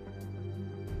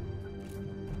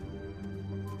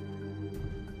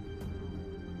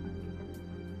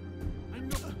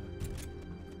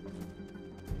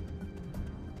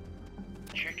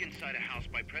 Check inside a house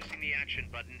by pressing the action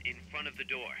button in front of the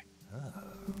door.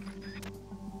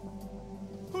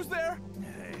 Who's there?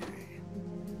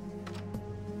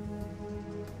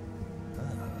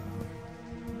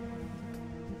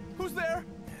 Who's there?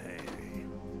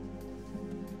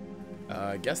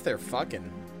 I guess they're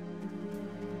fucking.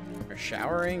 Or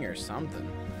showering or something.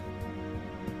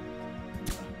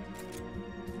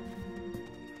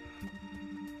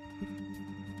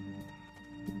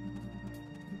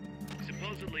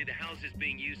 Supposedly, the houses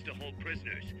being used to hold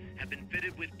prisoners have been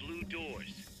fitted with blue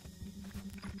doors.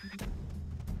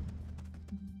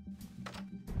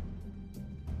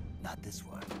 Not this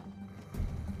one.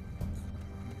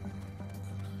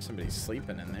 Somebody's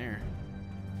sleeping in there.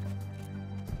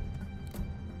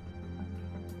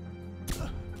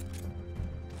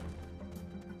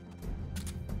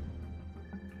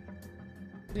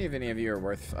 See if any of you are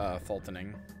worth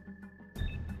Fultoning.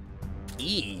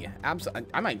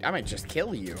 I might just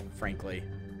kill you, frankly.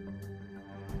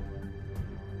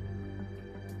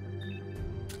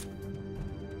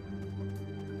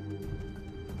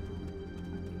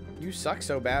 You suck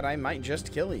so bad, I might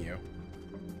just kill you.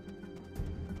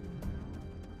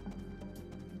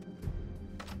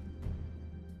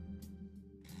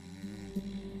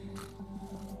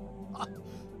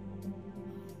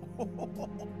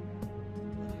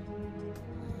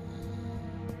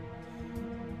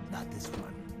 Not this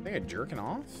one. They are jerking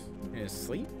off in his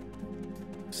sleep?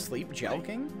 Sleep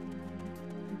jelking?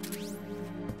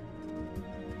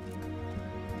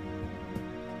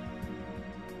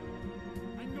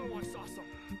 I know I saw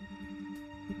something.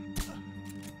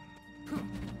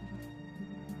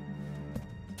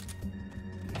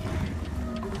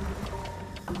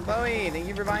 Chloe, thank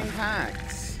you for buying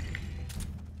packs.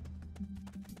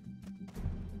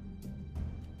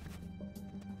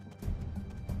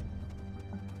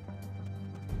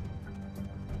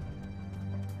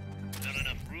 Not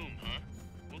enough room, huh?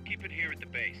 We'll keep it here at the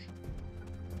base.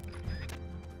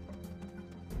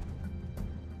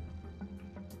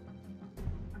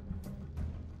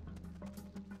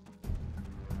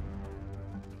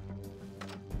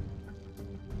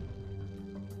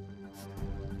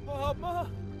 Mama!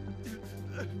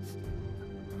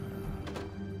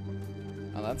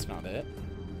 Oh, that's not it.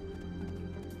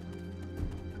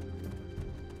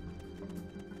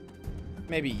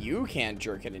 Maybe you can't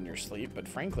jerk it in your sleep, but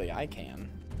frankly, I can.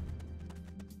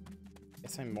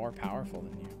 Guess I'm more powerful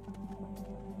than you.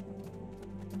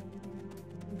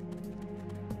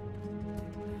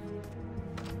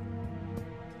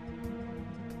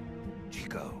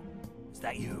 Chico, is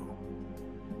that you?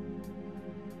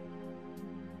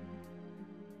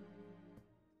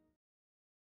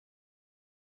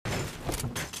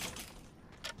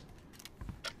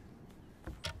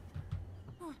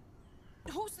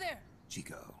 Who's there?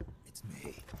 Chico, it's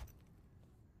me.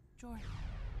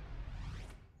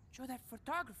 You're that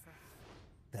photographer.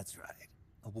 That's right.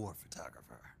 A war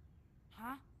photographer.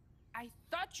 Huh? I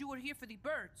thought you were here for the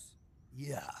birds.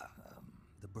 Yeah,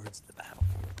 the birds of the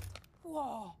battlefield.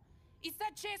 Whoa. Is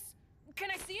that chess? Can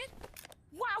I see it?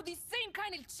 Wow, the same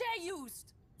kind of Che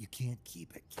used. You can't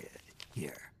keep it, kid.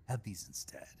 Here, have these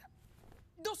instead.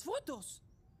 Those photos.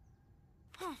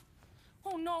 Huh.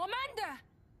 Oh no, Amanda!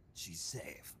 She's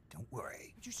safe. Don't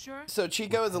worry. You sure? So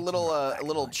Chico is a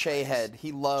little Che head.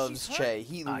 He loves Che.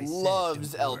 He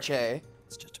loves El Che.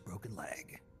 It's just a broken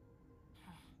leg.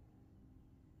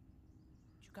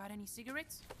 You got any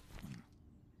cigarettes?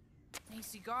 Any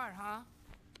cigar, huh?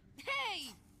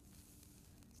 Hey!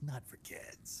 It's not for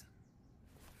kids.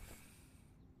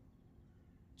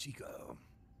 Chico,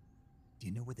 do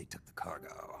you know where they took the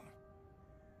cargo?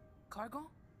 Cargo?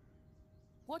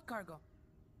 What cargo?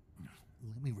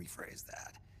 Let me rephrase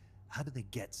that. How do they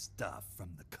get stuff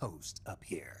from the coast up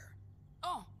here?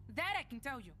 Oh, that I can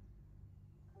tell you.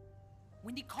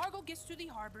 When the cargo gets to the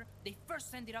harbor, they first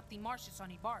send it up the marshes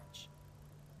on a barge.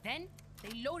 Then,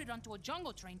 they load it onto a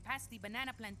jungle train past the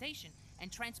banana plantation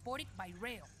and transport it by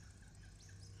rail.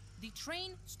 The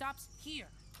train stops here.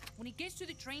 When it gets to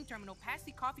the train terminal past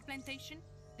the coffee plantation,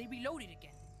 they reload it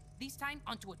again. This time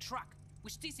onto a truck,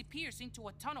 which disappears into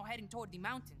a tunnel heading toward the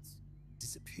mountains.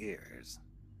 Disappears?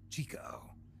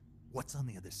 Chico, what's on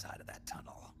the other side of that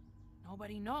tunnel?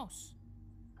 Nobody knows.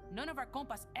 None of our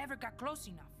compas ever got close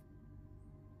enough.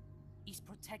 He's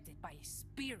protected by a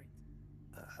spirit.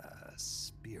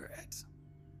 Spirit?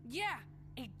 Yeah,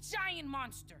 a giant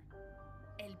monster.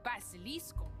 El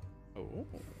Basilisco. Oh.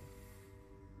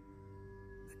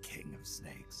 The king of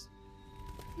snakes.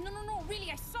 No, really,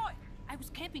 I saw it. I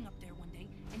was camping up there one day,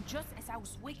 and just as I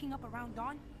was waking up around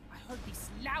dawn, I heard this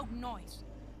loud noise.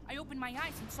 I opened my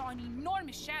eyes and saw an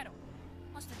enormous shadow.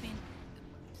 Must have been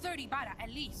 30 bara at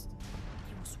least.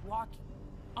 He was walking,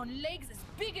 on legs as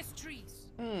big as trees.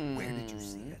 Where did you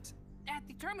see it? At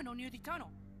the terminal near the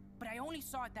tunnel, but I only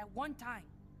saw it that one time.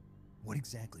 What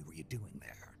exactly were you doing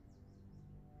there?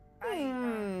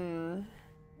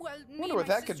 Well, me Wonder and what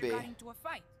my that could sister be. got into a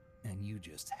fight. And you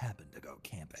just happened to go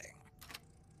camping.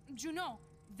 You know,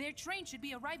 their train should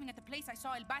be arriving at the place I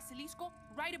saw El Basilisco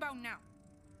right about now.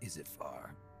 Is it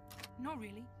far? No,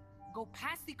 really. Go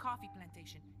past the coffee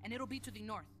plantation, and it'll be to the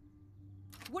north.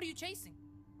 What are you chasing?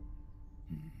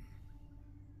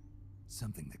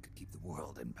 Something that could keep the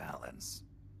world in balance.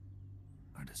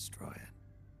 Or destroy it.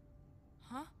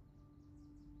 Huh?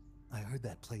 I heard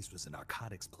that place was a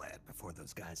narcotics plant before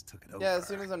those guys took it over. Yeah, as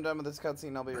soon as I'm done with this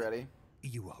cutscene, I'll be ready.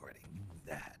 You already knew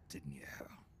that, didn't you?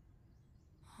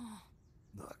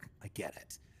 Look, I get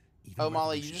it. Even Oh,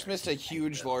 Molly, you just missed a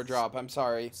huge lore drop. I'm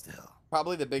sorry. Still,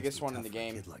 probably the biggest one in the tough for a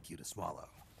game. kid like you to swallow.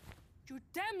 You're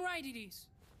damn right it is.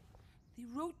 The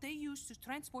route they use to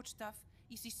transport stuff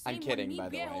is the same I'm kidding, one by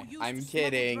the Viejo way. used I'm to smuggle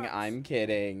kidding. drugs. I'm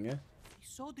kidding. They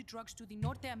sold the drugs to the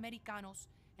Norte Americanos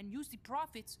and used the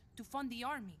profits to fund the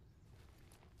army.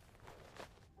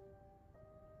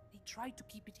 They tried to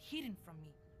keep it hidden from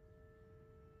me.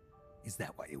 Is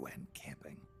that why you went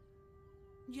camping?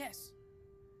 Yes.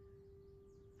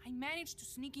 I managed to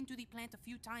sneak into the plant a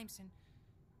few times and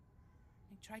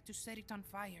I tried to set it on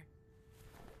fire.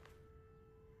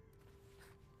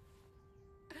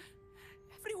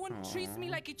 Everyone treats me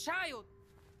like a child.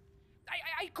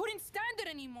 I couldn't stand it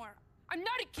anymore. I'm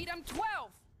not a kid, I'm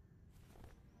 12.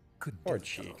 Poor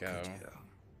Chico.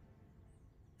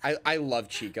 I love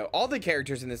Chico. All the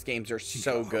characters in this game are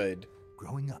so good.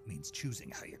 Growing up means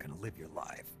choosing how you're gonna live your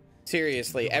life.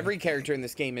 Seriously, every character in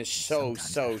this game is so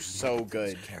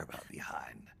good. Care about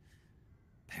behind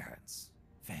parents,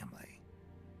 family,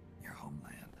 your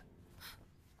homeland.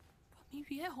 But mi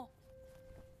viejo.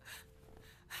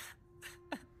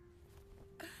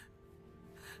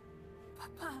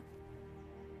 Papa.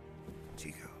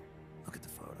 Chico, look at the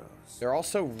photos. They're all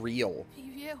so real.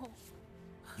 Mi viejo.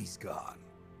 He's gone,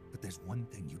 but there's one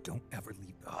thing you don't ever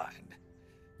leave behind: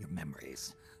 your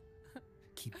memories.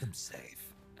 Keep them safe.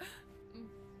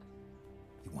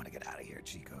 You want to get out of here,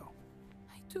 Chico?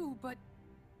 I do, but...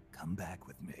 Come back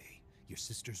with me. Your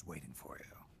sister's waiting for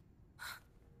you. I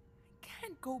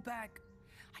can't go back.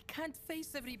 I can't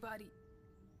face everybody.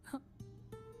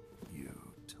 You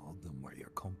told them where your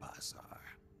compas are.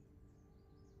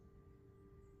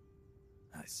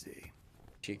 I see.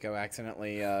 Chico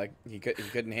accidentally, he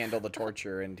couldn't handle the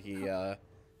torture, and he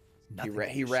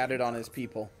ratted on his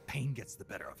people. Pain gets the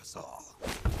better of us all.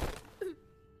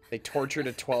 They tortured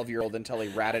a 12-year-old until he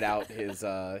ratted out his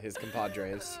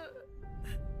compadres.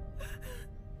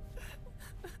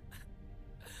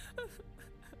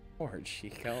 Poor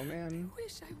Chico, man. I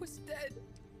wish I was dead.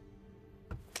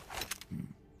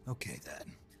 Okay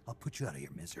then, I'll put you out of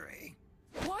your misery.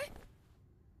 What?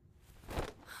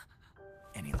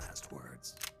 Any last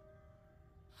words?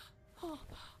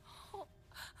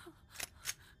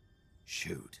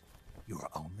 Shoot. You are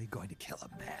only going to kill a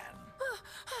man.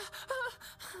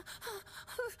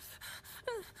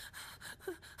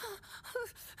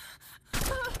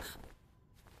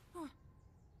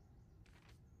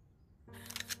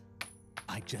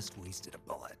 I just wasted a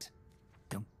bullet.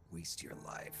 Don't waste your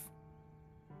life.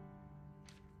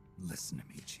 Listen to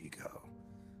me, Chico.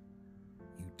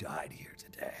 You died here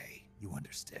today. You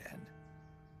understand?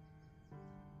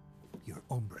 You're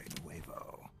hombre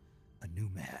nuevo. A new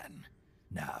man.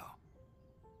 Now,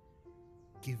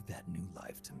 give that new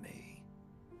life to me.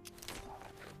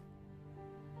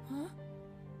 Huh?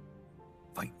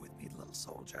 Fight with me, little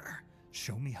soldier.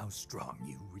 Show me how strong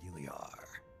you really are.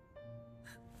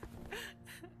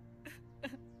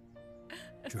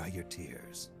 Dry your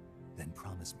tears, then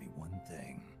promise me one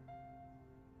thing.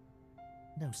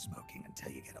 No smoking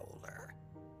until you get older.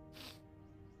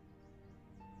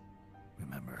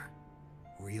 Remember,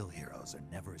 real heroes are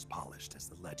never as polished as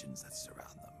the legends that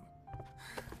surround them.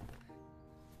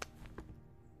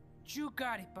 You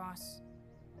got it, boss.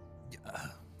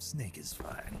 Snake is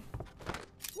fine.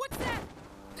 What's that?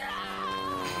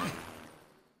 Ah!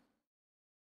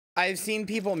 I've seen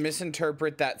people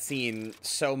misinterpret that scene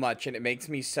so much, and it makes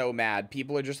me so mad.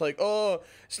 People are just like, "Oh,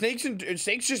 Snake's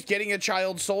just getting a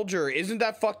child soldier. Isn't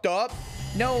that fucked up?"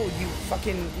 No, you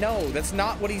fucking no. That's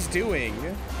not what he's doing.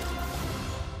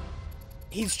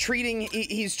 He's treating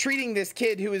this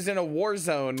kid who is in a war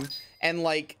zone and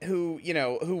like who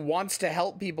wants to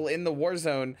help people in the war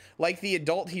zone like the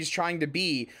adult he's trying to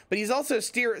be, but he's also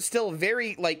still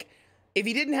very like. If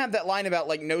he didn't have that line about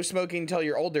like no smoking until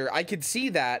you're older, I could see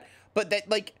that. But that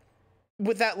like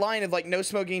with that line of like no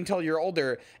smoking until you're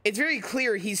older, it's very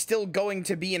clear he's still going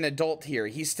to be an adult here.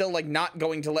 He's still like not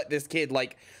going to let this kid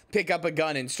like pick up a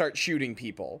gun and start shooting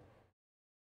people.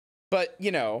 But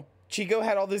you know, Chico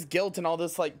had all this guilt and all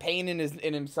this like pain in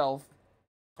himself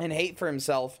and hate for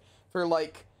himself for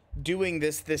like doing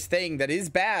this thing that is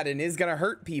bad and is gonna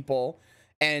hurt people.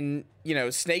 And, you know,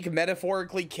 Snake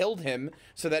metaphorically killed him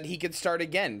so that he could start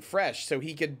again, fresh, so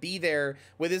he could be there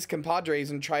with his compadres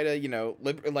and try to, you know,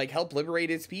 help liberate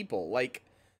his people. Like,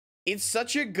 It's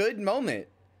such a good moment.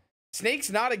 Snake's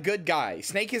not a good guy.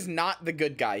 Snake is not the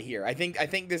good guy here. I think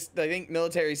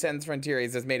Military Sans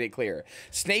Frontieres has made it clear.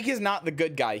 Snake is not the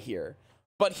good guy here,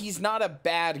 but he's not a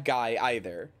bad guy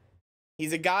either.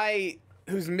 He's a guy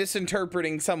who's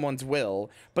misinterpreting someone's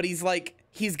will, but he's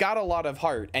got a lot of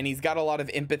heart and he's got a lot of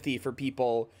empathy for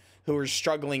people who are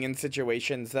struggling in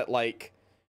situations that like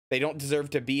they don't deserve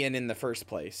to be in the first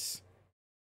place,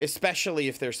 especially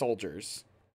if they're soldiers.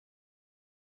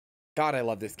 God, I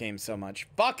love this game so much.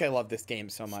 Fuck, I love this game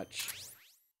so much.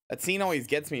 That scene always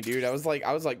gets me, dude. I was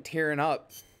like tearing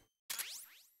up.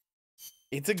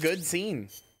 It's a good scene.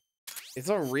 It's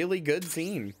a really good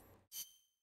scene.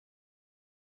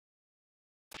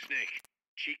 Snake,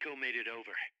 Chico made it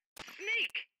over.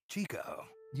 Snake! Chico,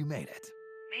 you made it.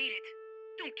 Made it?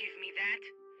 Don't give me that.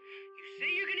 You say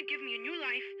you're gonna give me a new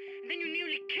life, and then you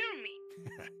nearly kill me.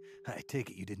 I take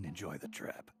it you didn't enjoy the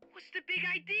trip. What's the big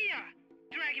idea?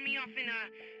 Dragging me off in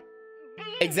a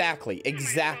balloon? Exactly.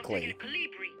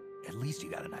 At least you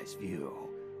got a nice view.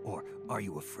 Or are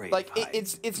you afraid? Like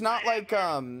it's not like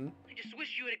I just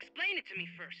wish you would explain it to me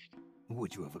first.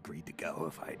 Would you have agreed to go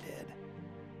if I did?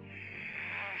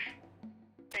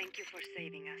 Thank you for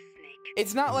saving us, Snake.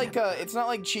 It's not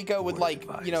like Chico would like,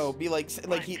 you know, be like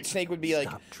Snake would be like,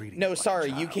 no,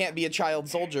 sorry, you can't be a child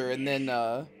soldier, and then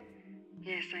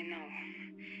Yes, I know.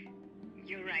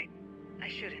 You're right. I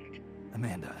shouldn't.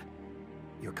 Amanda,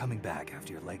 you're coming back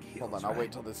after your leg heals. Hold on, I'll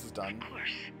wait till this is done. Of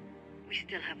course. We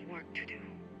still have work to do.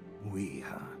 We,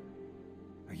 huh?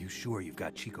 Are you sure you've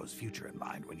got Chico's future in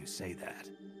mind when you say that?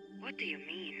 What do you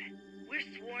mean? We're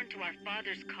sworn to our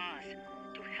father's cause,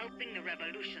 to helping the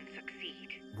revolution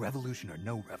succeed. Revolution or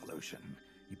no revolution,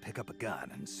 you pick up a gun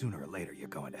and sooner or later you're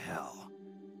going to hell.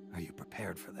 Are you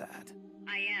prepared for that?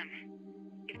 I am.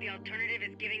 If the alternative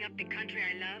is giving up the country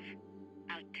I love,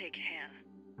 I'll take hell.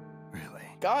 Really?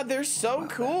 God, they're so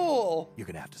cool. You're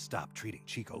gonna have to stop treating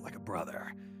Chico like a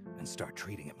brother and start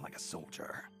treating him like a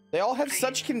soldier. They all have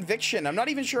such conviction. I'm not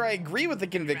even sure I agree with the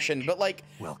conviction, but like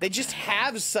they just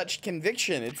have such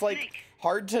conviction. It's like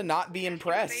hard to not be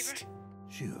impressed.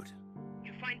 Shoot.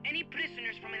 You find any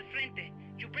prisoners from El Frente,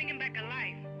 you bring them back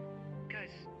alive.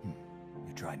 Cause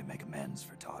You're trying to make amends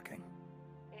for talking.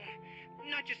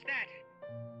 not just that,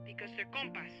 because they're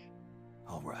compas.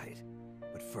 All right.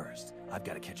 But first, I've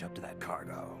got to catch up to that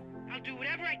cargo. I'll do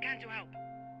whatever I can to help.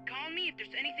 Call me if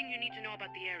there's anything you need to know about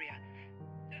the area.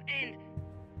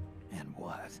 And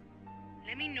what?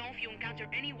 Let me know if you encounter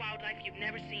any wildlife you've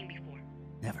never seen before.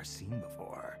 Never seen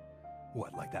before?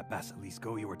 What, like that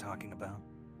basilisco you were talking about?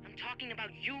 I'm talking about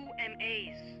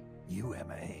UMAs.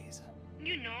 UMAs?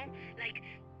 You know, like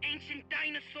ancient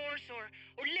dinosaurs or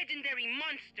legendary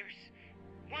monsters.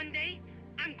 One day,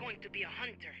 I'm going to be a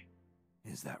hunter.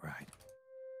 Is that right?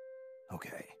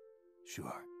 Okay,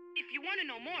 sure. If you want to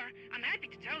know more, I'm happy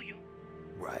to tell you.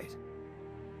 Right.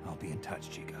 I'll be in touch,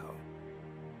 Chico.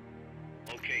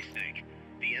 Okay, Snake.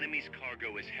 The enemy's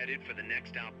cargo is headed for the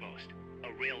next outpost,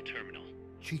 a rail terminal.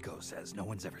 Chico says no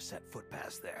one's ever set foot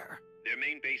past there. Their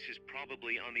main base is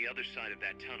probably on the other side of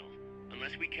that tunnel.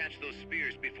 Unless we catch those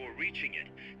spears before reaching it,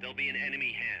 they'll be in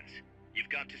enemy hands. You've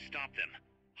got to stop them.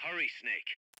 Hurry,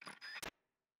 Snake.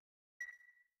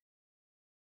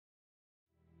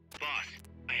 Boss,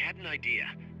 I had an idea.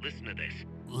 Listen to this.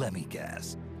 Let me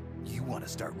guess. You want to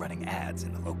start running ads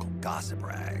in the local gossip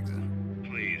rags?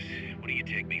 Please, what do you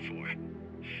take me for?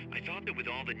 I thought that with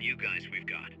all the new guys we've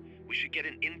got, we should get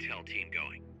an intel team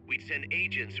going. We'd send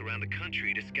agents around the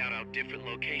country to scout out different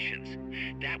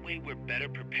locations. That way we're better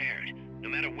prepared, no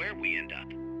matter where we end up.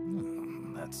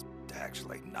 That's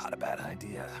actually not a bad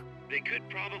idea. They could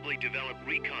probably develop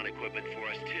recon equipment for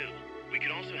us too. We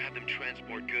could also have them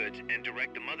transport goods and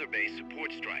direct the mother base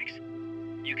support strikes.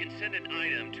 You can send an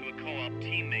item to a co-op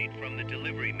teammate from the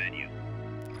delivery menu.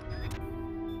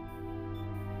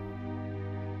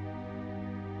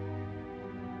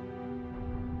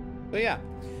 So yeah,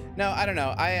 no, I don't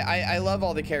know. I love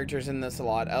all the characters in this a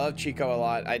lot. I love Chico a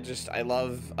lot. I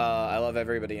love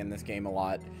everybody in this game a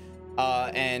lot.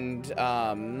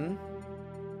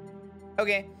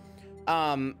 Okay.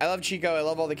 I love Chico. I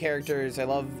love all the characters. I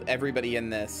love everybody in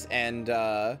this, and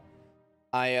I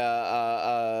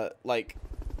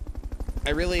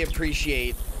really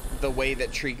appreciate the way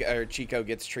that Chico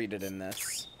gets treated in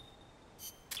this.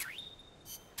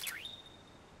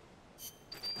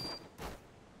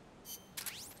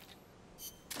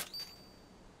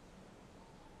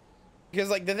 Because,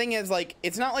 like, the thing is, like,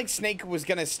 it's not like Snake was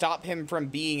gonna stop him from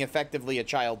being effectively a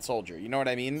child soldier. You know what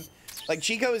I mean? Like,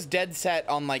 Chico is dead set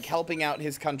on, like, helping out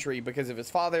his country because of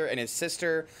his father and his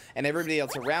sister and everybody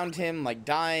else around him, like,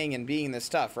 dying and being this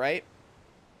stuff, right?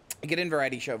 Get in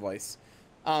variety show voice.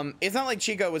 It's not like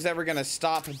Chico was ever gonna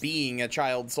stop being a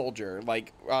child soldier,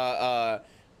 like,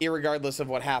 irregardless of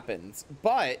what happens.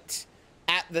 But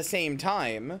at the same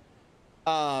time,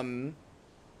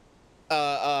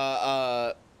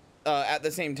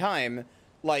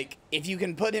 like, if you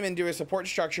can put him into a support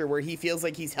structure where he feels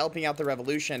like he's helping out the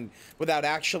revolution without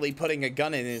actually putting a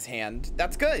gun in his hand,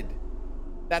 that's good.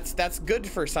 That's good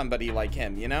for somebody like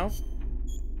him, you know?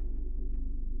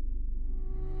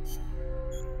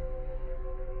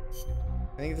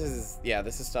 I think this is, yeah,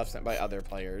 this is stuff sent by other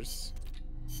players.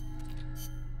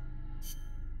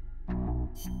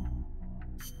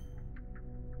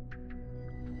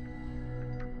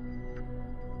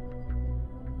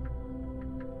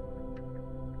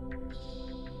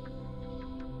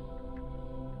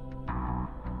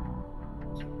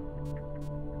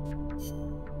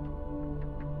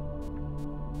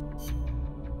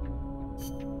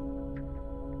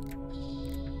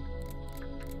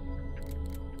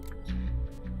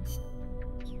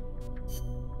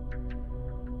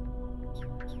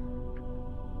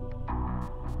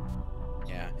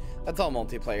 That's all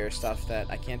multiplayer stuff that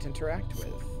I can't interact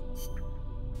with.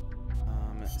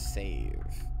 Save.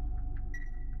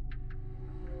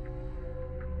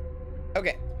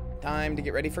 Okay, time to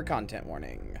get ready for content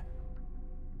warning.